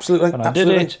Yes, that. absolutely, And I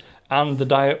absolutely. did it, and the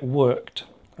diet worked.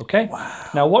 Okay? Wow.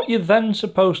 Now, what you're then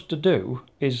supposed to do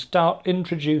is start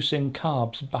introducing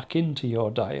carbs back into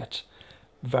your diet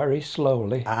very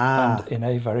slowly and in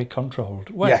a very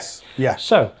controlled way. Yes. Yeah.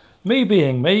 So, me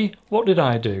being me, what did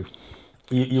I do?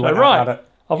 You So, went right, out at it.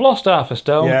 I've lost half a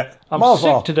stone. Yeah. I'm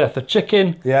Marvel. sick to death of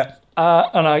chicken. Yeah.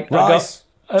 And I Rice,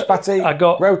 got spatty, I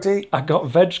got roti. I got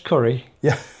veg curry.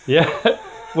 Yeah. Yeah.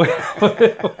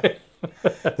 The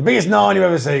biggest naan you've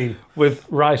ever seen. with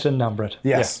rice and naan bread.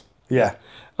 Yes. Yeah. Yeah.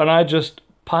 And I just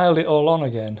piled it all on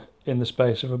again in the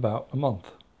space of about a month.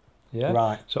 Yeah.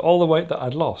 Right. So all the weight that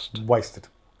I'd lost, Wasted.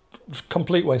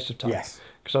 complete waste of time. Yes.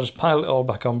 Because I just piled it all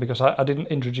back on because I didn't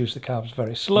introduce the carbs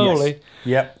very slowly. Yes.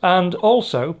 Yep. And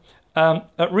also,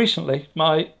 recently,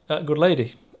 my good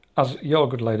lady, as your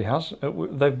good lady has,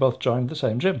 they've both joined the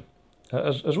same gym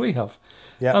as we have.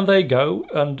 Yep. And they go,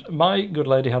 and my good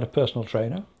lady had a personal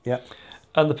trainer. Yep.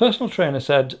 And the personal trainer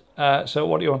said, so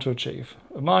what do you want to achieve?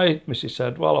 My missus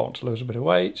said, well, I want to lose a bit of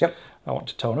weight. Yep. I want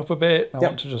to tone up a bit. I Yep.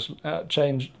 want to just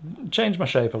change my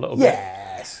shape a little bit.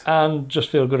 Yes. And just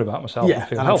feel good about myself Yeah. and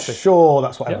feel And healthy. I'm sure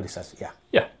that's what everybody says. Yeah.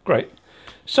 Yeah, great.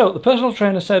 So the personal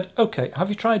trainer said, okay, have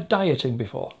you tried dieting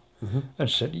before? And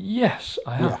she said, yes,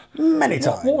 I have. Yeah. Many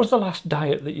times. What was the last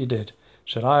diet that you did?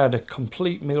 She said, I had a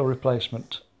complete meal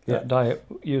replacement Yeah. diet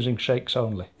using shakes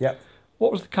only. Yep.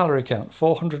 what was the calorie count?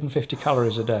 450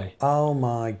 calories a day. Oh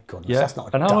my goodness, Yeah. that's not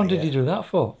a And how long did diet. you do that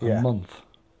for? Yeah. A month.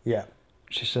 Yeah,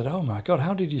 She said, "Oh my God,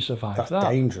 how did you survive that's that?"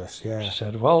 dangerous, yeah. She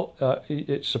said, "Well,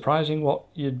 it's surprising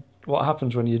what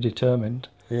happens when you're determined.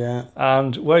 Yeah.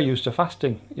 And we're used to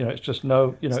fasting. You know, it's just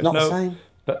no. You know, It's not the same.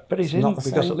 But it not isn't, the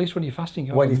because same. at least when you're fasting,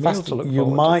 you have When a you're meal to fasting, look you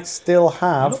forward might still to. You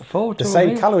have look forward the to a same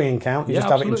meal. calorie count, you just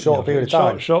have it in a shorter period of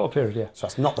time. Shorter period, yeah. So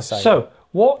that's not the same. So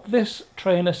what this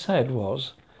trainer said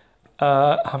was,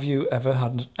 have you ever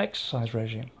had an exercise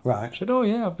regime? Right. I said, oh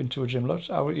yeah, I've been to a gym loads.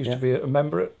 I used Yeah. to be a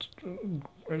member at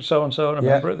so-and-so and a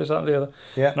Yeah. member at this, that and the other.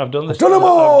 Yeah. And I've done this. I've done them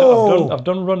all! I've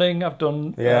done running, I've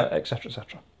done Yeah. et cetera, et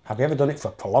cetera. Have you ever done it for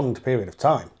a prolonged period of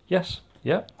time? Yes,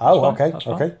 yeah. Oh, that's fine, okay, that's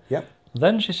fine. okay, yep.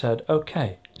 Then she said,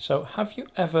 okay, so have you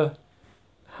ever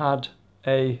had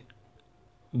a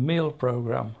meal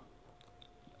program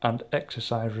and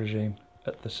exercise regime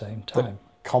at the same time?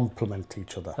 Complement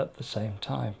each other. At the same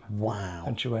time. Wow.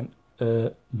 And she went,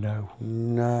 no.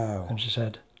 No. And she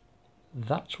said,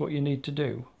 that's what you need to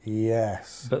do.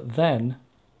 Yes. But then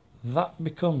that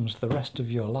becomes the rest of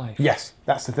your life. Yes,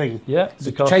 that's the thing. Yeah, It's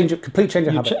a because complete change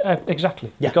of habit.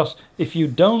 Exactly. Yeah. Because if you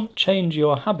don't change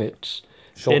your habits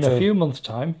Short in a term. few months'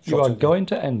 time, you Short are term. going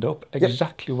to end up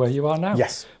exactly where you are now.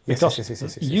 Yes. Yes, Because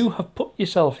yes. you have put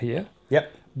yourself here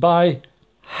Yep. by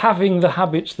having the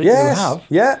habits that Yes. you have.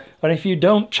 Yeah. And if you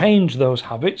don't change those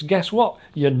habits, guess what?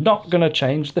 You're not going to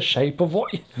change the shape of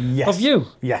Yes. of you.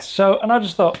 Yes. So, and I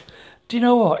just thought, do you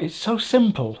know what? It's so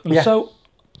simple and Yeah. so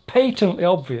patently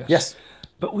obvious. Yes.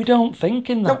 But we don't think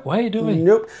in that way, do we?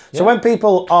 Nope. So Yeah. when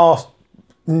people are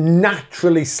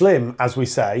naturally slim, as we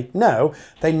say, no,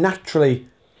 they naturally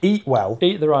eat well.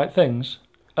 Eat the right things.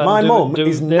 And My do mum the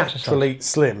is exercise. naturally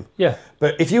slim. Yeah.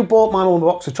 But if you bought my mum a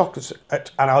box of chocolates,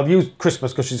 and I'll use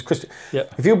Christmas because she's a Christian. Yeah.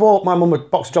 If you bought my mum a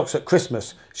box of chocolates at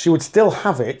Christmas, she would still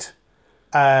have it.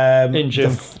 In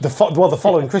June. The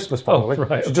following Christmas probably. Oh,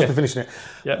 right, She'll just okay. be finishing it.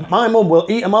 Yeah. My mum will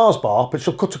eat a Mars bar, but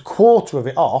she'll cut a quarter of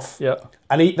it off Yeah.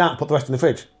 and eat that and put the rest in the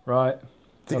fridge. Right.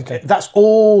 Okay. That's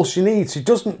all she needs.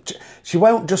 She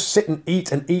won't just sit and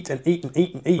eat and eat and eat and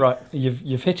eat and eat. Right.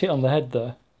 You've hit it on the head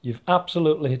there. You've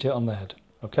absolutely hit it on the head.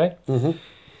 Okay? Mm-hmm.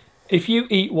 If you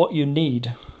eat what you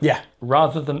need Yeah.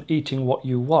 rather than eating what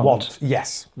you want,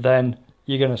 Yes. then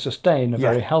you're going to sustain a Yeah.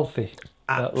 very healthy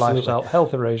Absolutely. lifestyle,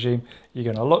 healthy regime. You're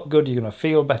going to look good, you're going to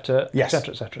feel better, Yes.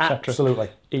 etc., etc., etc. Absolutely.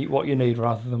 Eat what you need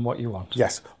rather than what you want.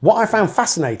 Yes. What I found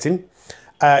fascinating,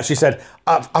 she said,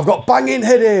 I've got banging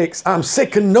headaches, I'm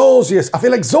sick and nauseous, I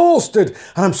feel exhausted,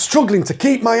 and I'm struggling to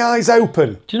keep my eyes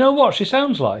open. Do you know what she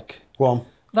sounds like? Go on.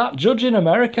 That judge in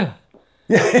America.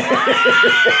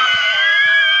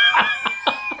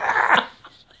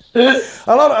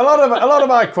 A lot of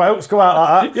my quotes go out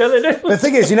like that. Yeah, they do. The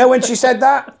thing is, you know when she said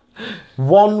that?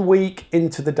 1 week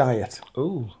into the diet.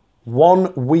 Ooh.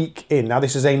 1 week in. Now,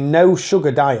 this is a no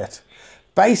sugar diet.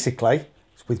 Basically,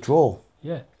 it's withdrawal.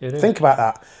 Yeah, it is. Think about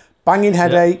that. Banging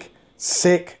headache,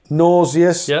 sick,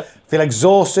 nauseous, Yeah. feel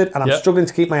exhausted, and I'm Yeah. struggling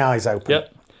to keep my eyes open.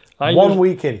 Yep. 1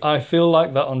 week in. I feel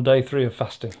like that on day 3 of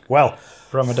fasting. Well,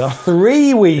 Ramadan.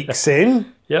 3 weeks in,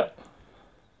 Yep.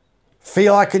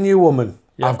 feel like a new woman.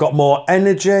 Yeah. I've got more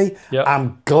energy. Yeah.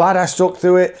 I'm glad I stuck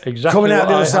through it. Exactly Coming out what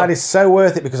the other I side have. is so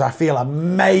worth it because I feel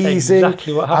amazing.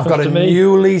 Exactly what I've got happens a to me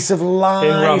new lease of life.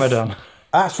 In Ramadan.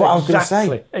 That's what I was going to say.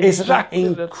 Exactly. Isn't that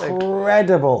Exactly the thing.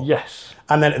 incredible? Yes.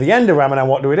 And then at the end of Ramadan,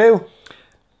 what do? We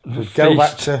go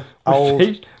back to old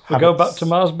We go back habits. to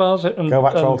Mars bars and Go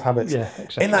back to old habits. Yeah,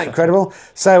 exactly. Isn't that incredible?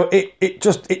 So it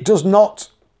does not.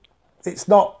 It's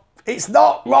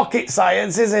not rocket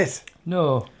science, is it?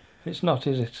 No, it's not,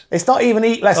 is it? It's not even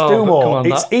eat less, Oh, do but more. come on,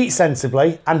 It's that- eat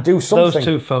sensibly and do something. Those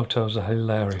 2 photos are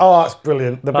hilarious. Oh, that's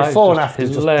brilliant. The That is before and just after is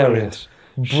just hilarious. brilliant.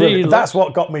 She Brilliant. That's looks-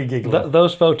 what got me giggling.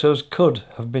 Those photos could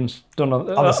have been done on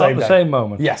the same day. same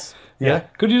moment. Yes. Yeah.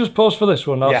 Could you just pause for this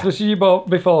one? Now, Yeah. This is your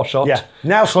before shot. Yeah.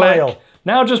 Now Click. smile.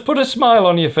 Now just put a smile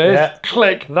on your face. Yeah.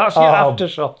 Click. That's your Oh, after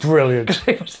shot. Brilliant.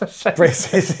 It was the same.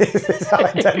 It's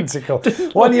identical.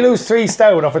 When you lose 3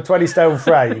 stone off a 20 stone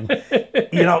frame,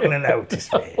 you're not going to notice,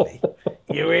 really.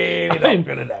 You're really not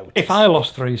going to notice. If I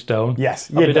lost 3 stone, Yes,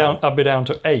 I'd be you'd know. down. I'd be down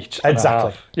to 8. and a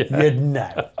Exactly. half. Yeah. You'd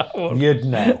know. You'd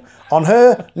know. On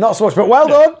her, not so much, but well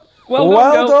done. Well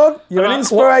done. girl. You're an And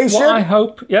inspiration. What I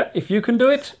hope, if you can do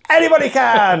it, Anybody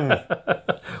can.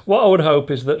 what I would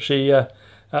hope is that she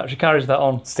carries that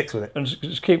on Sticks with it. and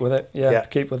just keep with it. Yeah,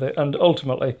 keep with it, and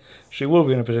ultimately she will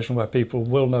be in a position where people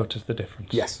will notice the difference.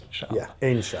 Yes. Inshallah. Yeah.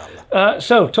 Inshallah.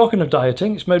 So, talking of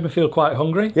dieting, it's made me feel quite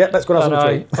hungry. Yeah, let's go and have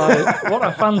And some tea. what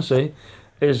I fancy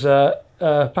is a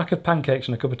pack of pancakes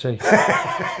and a cup of tea.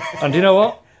 And do you know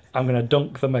what? I'm going to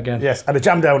dunk them again. Yes, and a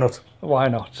jam donut. Why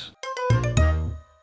not?